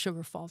then let the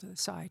sugar fall to the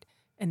side.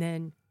 And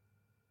then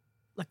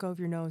let go of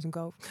your nose and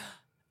go,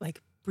 like,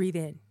 breathe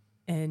in.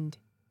 And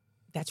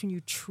that's when you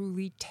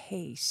truly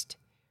taste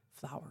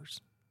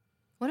flowers.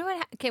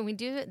 Can we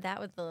do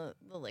that with the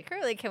liquor?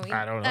 Like, can we?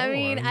 I don't know. I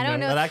mean, I don't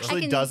know. That I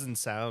actually can- doesn't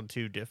sound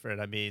too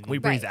different. I mean, We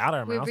breathe out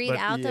our We mouth. breathe but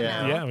out the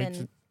yeah. mouth. Yeah,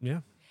 and,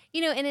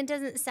 yeah. and it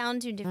doesn't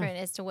sound too different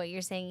as to what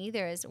you're saying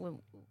either. Is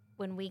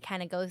when we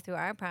kind of go through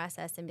our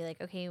process and be like,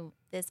 okay,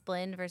 this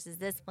blend versus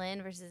this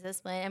blend versus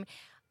this blend. I mean,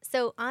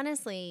 so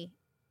honestly,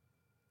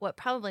 what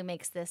probably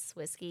makes this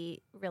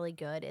whiskey really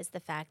good is the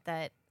fact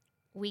that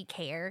we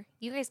care.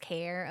 You guys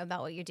care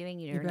about what you're doing.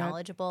 You're bet.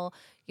 knowledgeable.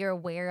 You're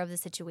aware of the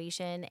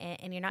situation,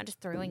 and you're not just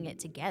throwing it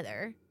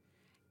together.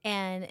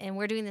 And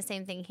we're doing the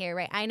same thing here,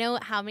 right? I know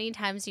how many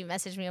times you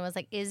messaged me and was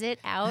like, "Is it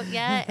out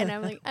yet?" And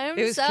I'm like, "I'm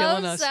It was so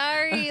killing us.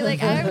 sorry."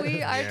 Like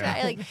we are Yeah.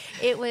 trying. Like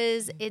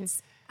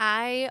it's.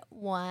 I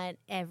want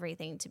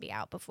everything to be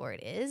out before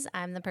it is.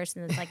 I'm the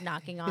person that's like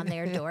knocking on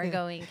their door,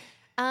 going,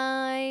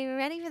 I'm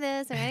ready for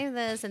this. I'm ready for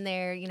this. And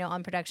they're,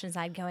 on production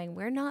side going,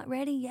 we're not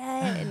ready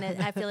yet. And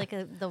I feel like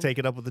the take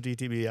it up with the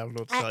DTB. I don't know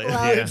what to tell you.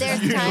 well, Yeah.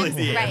 there's Usually times,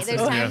 the right? answer.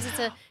 There's times it's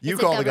a You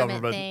it's call a the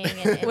government government.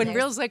 thing. And When there's-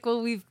 Real's like,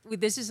 well,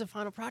 this is a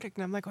final product.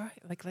 And I'm like, all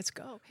right, like, let's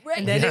go. Right.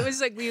 And then it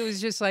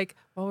was just like,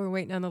 well, we're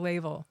waiting on the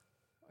label.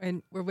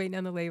 And we're waiting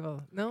on the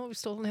label. No, we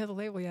still don't have the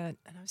label yet.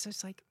 And I was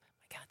just like,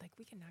 my God, like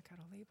we can knock out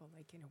a label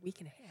like in a week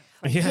and a half.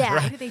 Like, Yeah,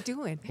 what right. are they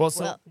doing? Well,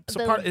 Well,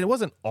 it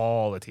wasn't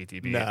all a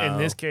TTB. No. In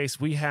this case,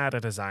 we had a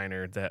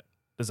designer that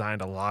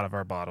designed a lot of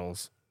our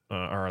bottles, or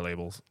our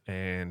labels,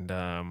 and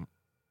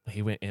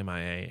he went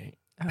MIA.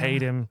 I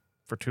paid him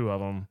for 2 of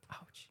them,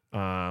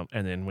 Ouch.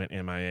 and then went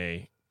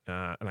MIA.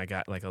 And I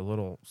got like a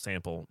little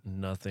sample,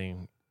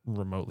 nothing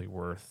remotely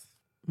worth.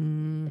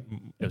 It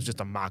was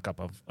just a mock-up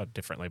of a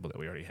different label that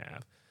we already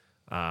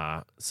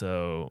have.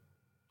 So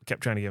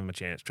kept trying to give him a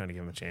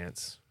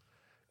chance,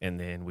 and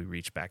then we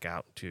reached back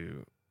out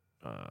to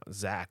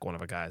Zach, one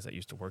of the guys that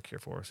used to work here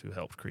for us, who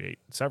helped create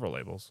several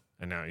labels,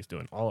 and now he's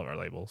doing all of our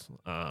labels.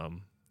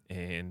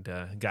 And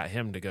got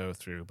him to go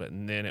through, but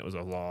then it was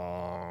a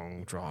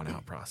long,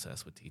 drawn-out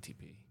process with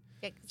TTP.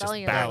 Yeah, 'cause Just all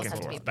your back labels and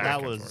have to be forth, black. back That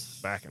and was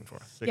forth, back and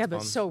forth. 6 Yeah, but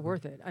months. so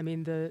worth it. I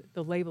mean, the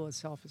label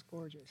itself is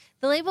gorgeous.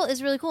 The label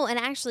is really cool, and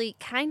actually,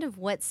 kind of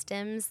what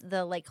stems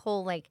the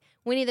whole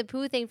Winnie the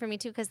Pooh thing for me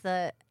too, because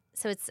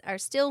so it's our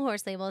Steel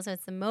Horse label, so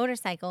it's the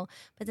motorcycle,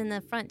 but then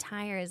the front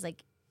tire is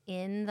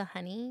in the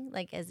honey,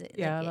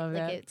 Yeah, I love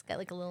that. it's got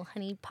a little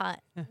honey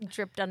pot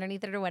dripped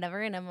underneath it or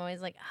whatever, and I'm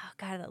always like, oh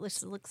god, that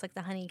looks like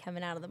the honey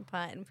coming out of the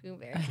pot and Pooh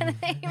Bear kind of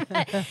thing.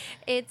 But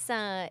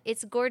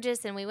it's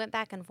gorgeous, and we went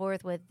back and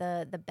forth with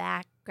the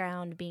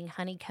background being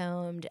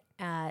honeycombed.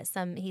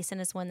 He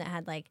sent us one that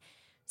had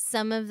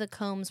some of the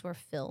combs were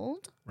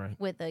filled Right.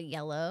 with a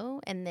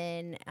yellow, and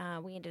then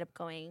we ended up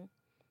going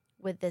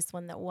with this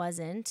one that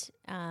wasn't.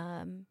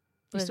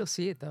 You still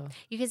see it though.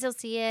 You can still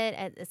see it.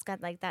 It's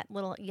got that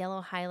little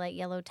yellow highlight,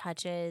 yellow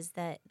touches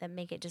that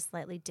make it just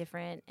slightly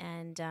different.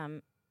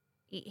 And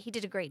he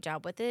did a great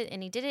job with it.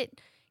 And he did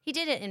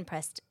it in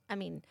pressed. I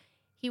mean,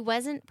 he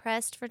wasn't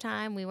pressed for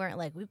time. We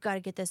weren't we've got to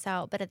get this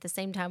out. But at the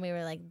same time, we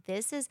were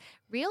this is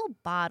real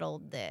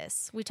bottled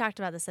this. We talked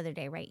about this other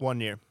day, right?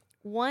 1 year,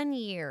 1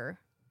 year.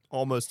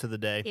 almost to the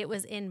day. It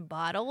was in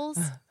bottles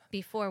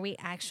before we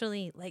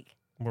actually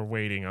We're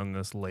waiting on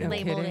this label.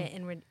 labeled kidding? it.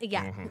 And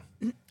yeah. Mhm.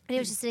 And it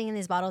was just sitting in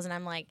these bottles, and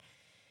I'm like,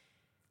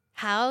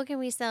 how can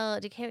we sell?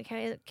 Can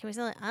we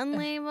sell it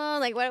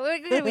unlabeled?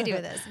 What can we do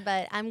with this?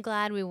 But I'm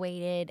glad we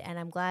waited, and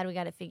I'm glad we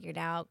got it figured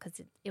out because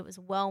it was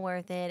well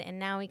worth it. And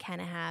now we kind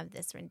of have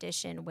this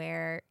rendition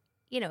where,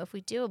 if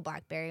we do a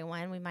blackberry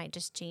one, we might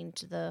just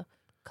change the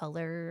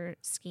color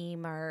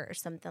scheme or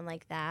something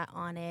like that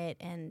on it,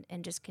 and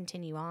just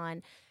continue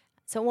on.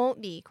 So it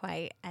won't be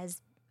quite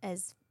as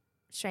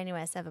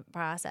strenuous of a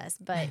process,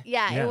 but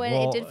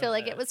it did feel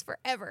like it was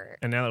forever.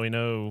 And now that we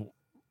know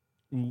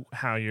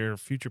how your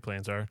future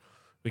plans are,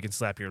 we can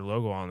slap your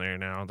logo on there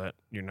now that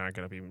you're not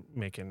going to be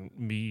making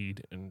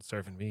mead and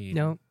serving mead.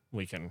 No.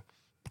 We can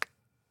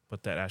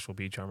put that Asheville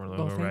Bee Charmer Well,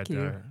 logo thank right you.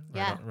 there.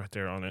 Yeah. Right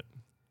there on it.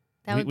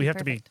 That would we be have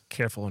to perfect. be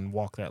careful and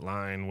walk that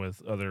line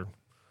with other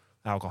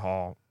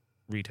alcohol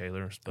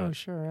retailers. But Oh,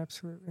 sure,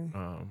 absolutely.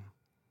 now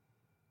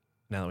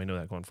that we know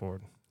that going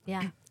forward.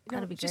 Yeah,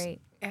 that'd be just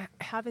great.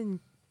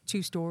 Having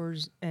 2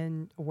 stores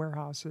and a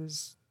warehouse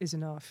is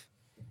enough,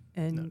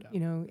 and No doubt.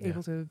 Yeah.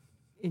 able to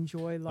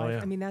enjoy life.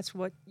 yeah. I mean, that's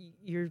what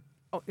you're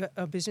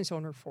a business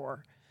owner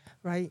for,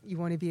 right? You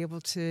want to be able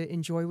to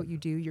enjoy what you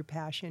do, your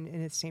passion,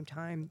 and at the same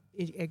time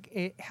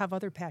have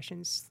other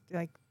passions.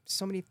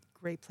 So many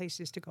great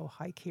places to go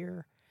hike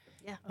here.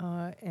 Yeah.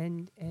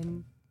 And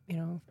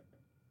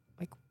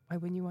why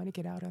wouldn't you want to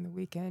get out on the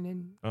weekend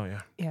and Oh,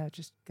 yeah.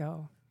 just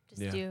go?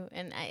 Just Yeah. do,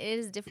 and it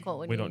is difficult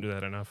when We don't do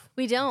that enough.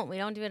 We don't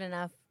do it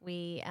enough.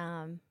 We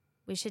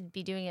should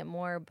be doing it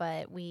more,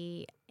 but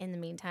in the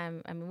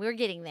meantime, I mean, we're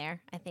getting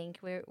there. I think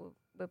we're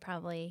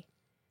probably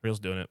Real's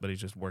doing it, but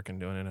he's just working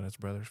doing it at his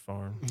brother's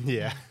farm.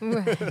 Yeah.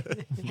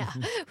 right. Yeah,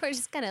 we're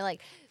just kind of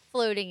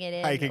floating it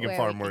in. Hiking and where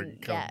farm we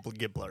work can-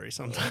 get blurry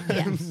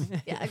sometimes.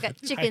 Yeah, I've got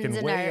Hiking chickens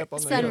in way our up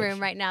on the sunroom hills.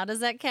 right now. Does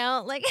that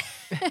count?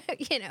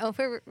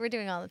 We're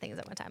doing all the things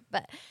at one time.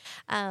 But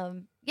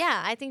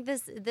I think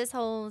this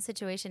whole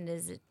situation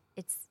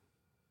it's.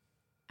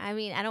 I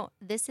mean,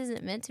 this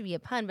isn't meant to be a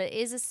pun, but it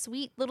is a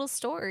sweet little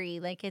story.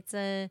 It's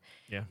a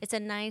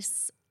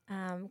nice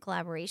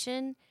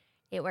collaboration.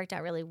 It worked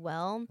out really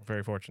well.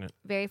 Very fortunate.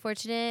 Very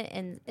fortunate,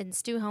 and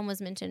Stu Home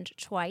was mentioned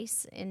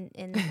twice in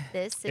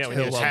this Yeah, situation. we need,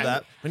 to He'll love tag,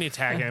 that. we need to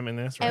tag him in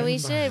this, right? And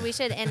we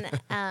should.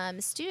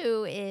 And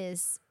Stu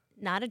is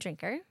not a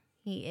drinker.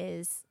 He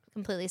is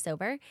completely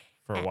sober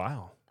For a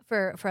while.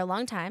 for a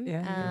long time.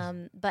 Yeah,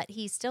 But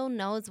he still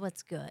knows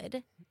what's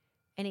good,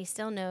 and he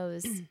still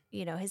knows.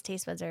 His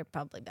taste buds are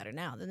probably better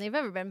now than they've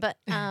ever been. But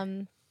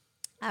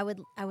I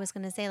was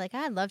gonna say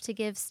I'd love to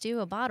give Stu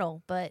a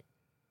bottle, but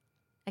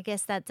I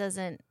guess that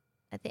doesn't.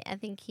 I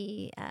think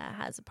he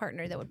has a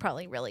partner that would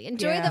probably really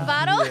enjoy the Yeah.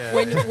 bottle.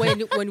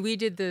 Yeah. when we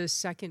did the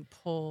second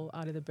pull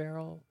out of the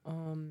barrel,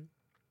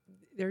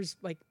 there's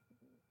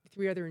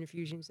 3 other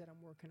infusions that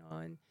I'm working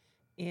on,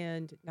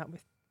 and not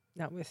with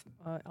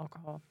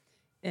alcohol,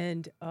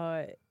 and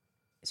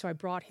so I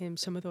brought him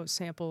some of those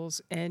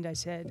samples, and I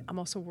said I'm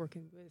also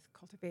working with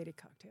cultivated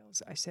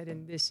cocktails. I said,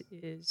 and this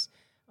is.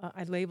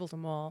 I labeled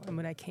them all, and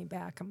when I came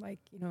back, I'm like,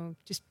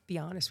 just be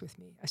honest with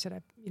me. I said,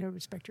 I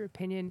respect your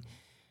opinion.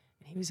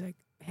 And he was like,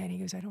 man, he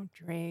goes, I don't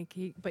drink.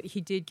 But he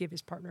did give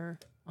his partner,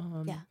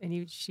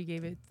 and she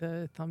gave it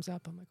the thumbs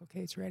up. I'm like, okay,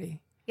 it's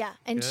ready. Yeah,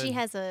 and she Good.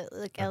 has a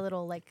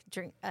little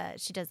drink.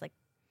 She does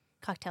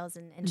cocktails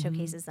and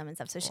showcases them and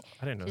stuff. So she,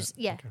 I didn't know just,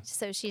 that. yeah, Okay.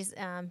 so she's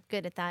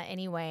good at that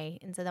anyway,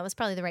 and so that was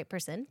probably the right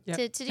person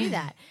Yep. to do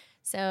that.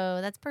 So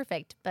that's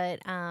perfect.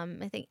 But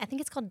I think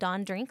it's called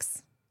Dawn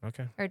Drinks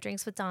Okay. or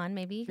Drinks with Dawn,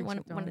 maybe Drinks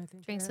with Dawn, I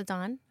think, Drinks yeah. with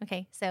Dawn.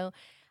 Okay, so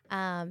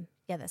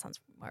that sounds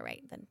more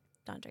right than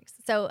Dawn Drinks.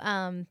 So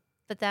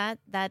but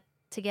that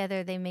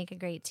together they make a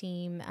great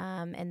team,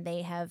 and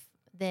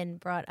then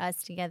brought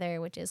us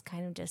together, which is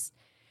kind of just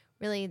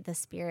really the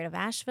spirit of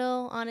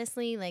Asheville,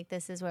 honestly. Like,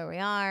 this is where we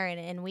are,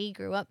 and we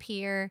grew up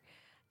here.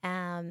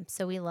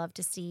 So we love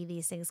to see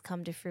these things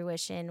come to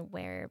fruition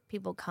where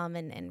people come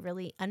and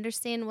really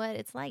understand what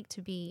it's like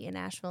to be in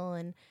Asheville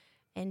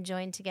and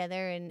join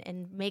together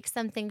and make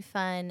something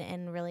fun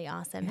and really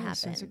awesome happen. The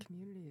sense of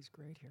community is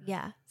great here.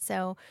 Yeah.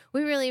 So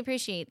we really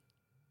appreciate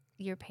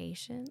your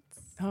patience.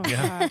 Oh,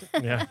 Yeah.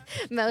 God. Yeah.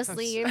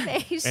 Mostly your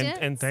patience.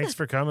 And thanks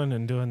for coming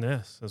and doing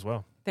this as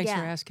well. Thanks for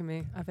Yeah. asking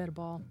me. I've had a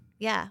ball.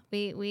 Yeah.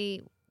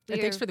 We And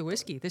thanks for the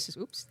whiskey. This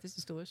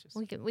is delicious.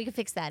 We can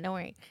fix that. Don't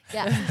worry.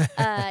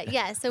 Yeah.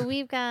 Yeah. So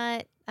we've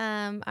got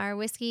our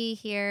whiskey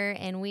here,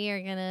 and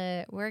we're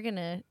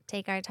gonna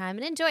take our time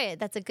and enjoy it.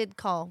 That's a good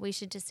call. We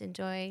should just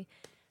enjoy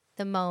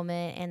the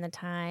moment and the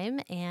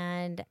time.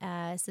 And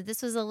so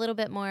this was a little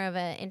bit more of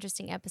an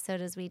interesting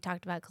episode as we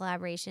talked about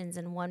collaborations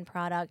and one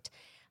product.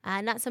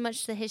 Not so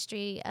much the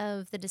history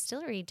of the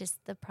distillery,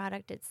 just the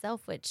product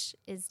itself, which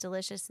is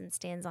delicious and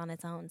stands on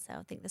its own. So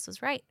I think this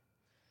was right.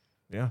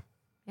 Yeah.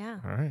 Yeah.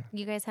 All right.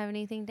 You guys have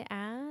anything to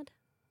add?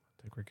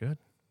 I think we're good.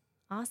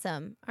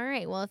 Awesome. All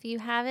right. Well, if you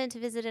haven't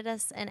visited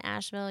us in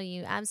Asheville,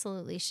 you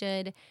absolutely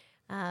should.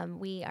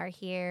 We are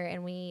here,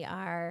 and we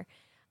are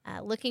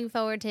looking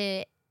forward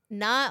to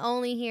not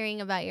only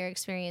hearing about your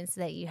experience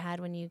that you had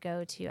when you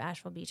go to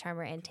Asheville Bee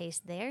Charmer and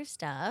taste their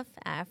stuff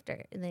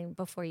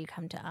before you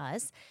come to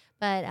us,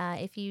 but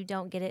if you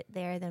don't get it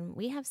there, then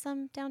we have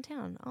some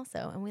downtown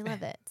also, and we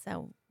love it.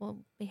 So we'll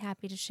be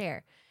happy to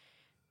share.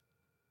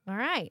 All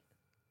right.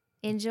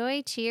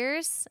 Enjoy.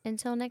 Cheers.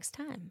 Until next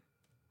time.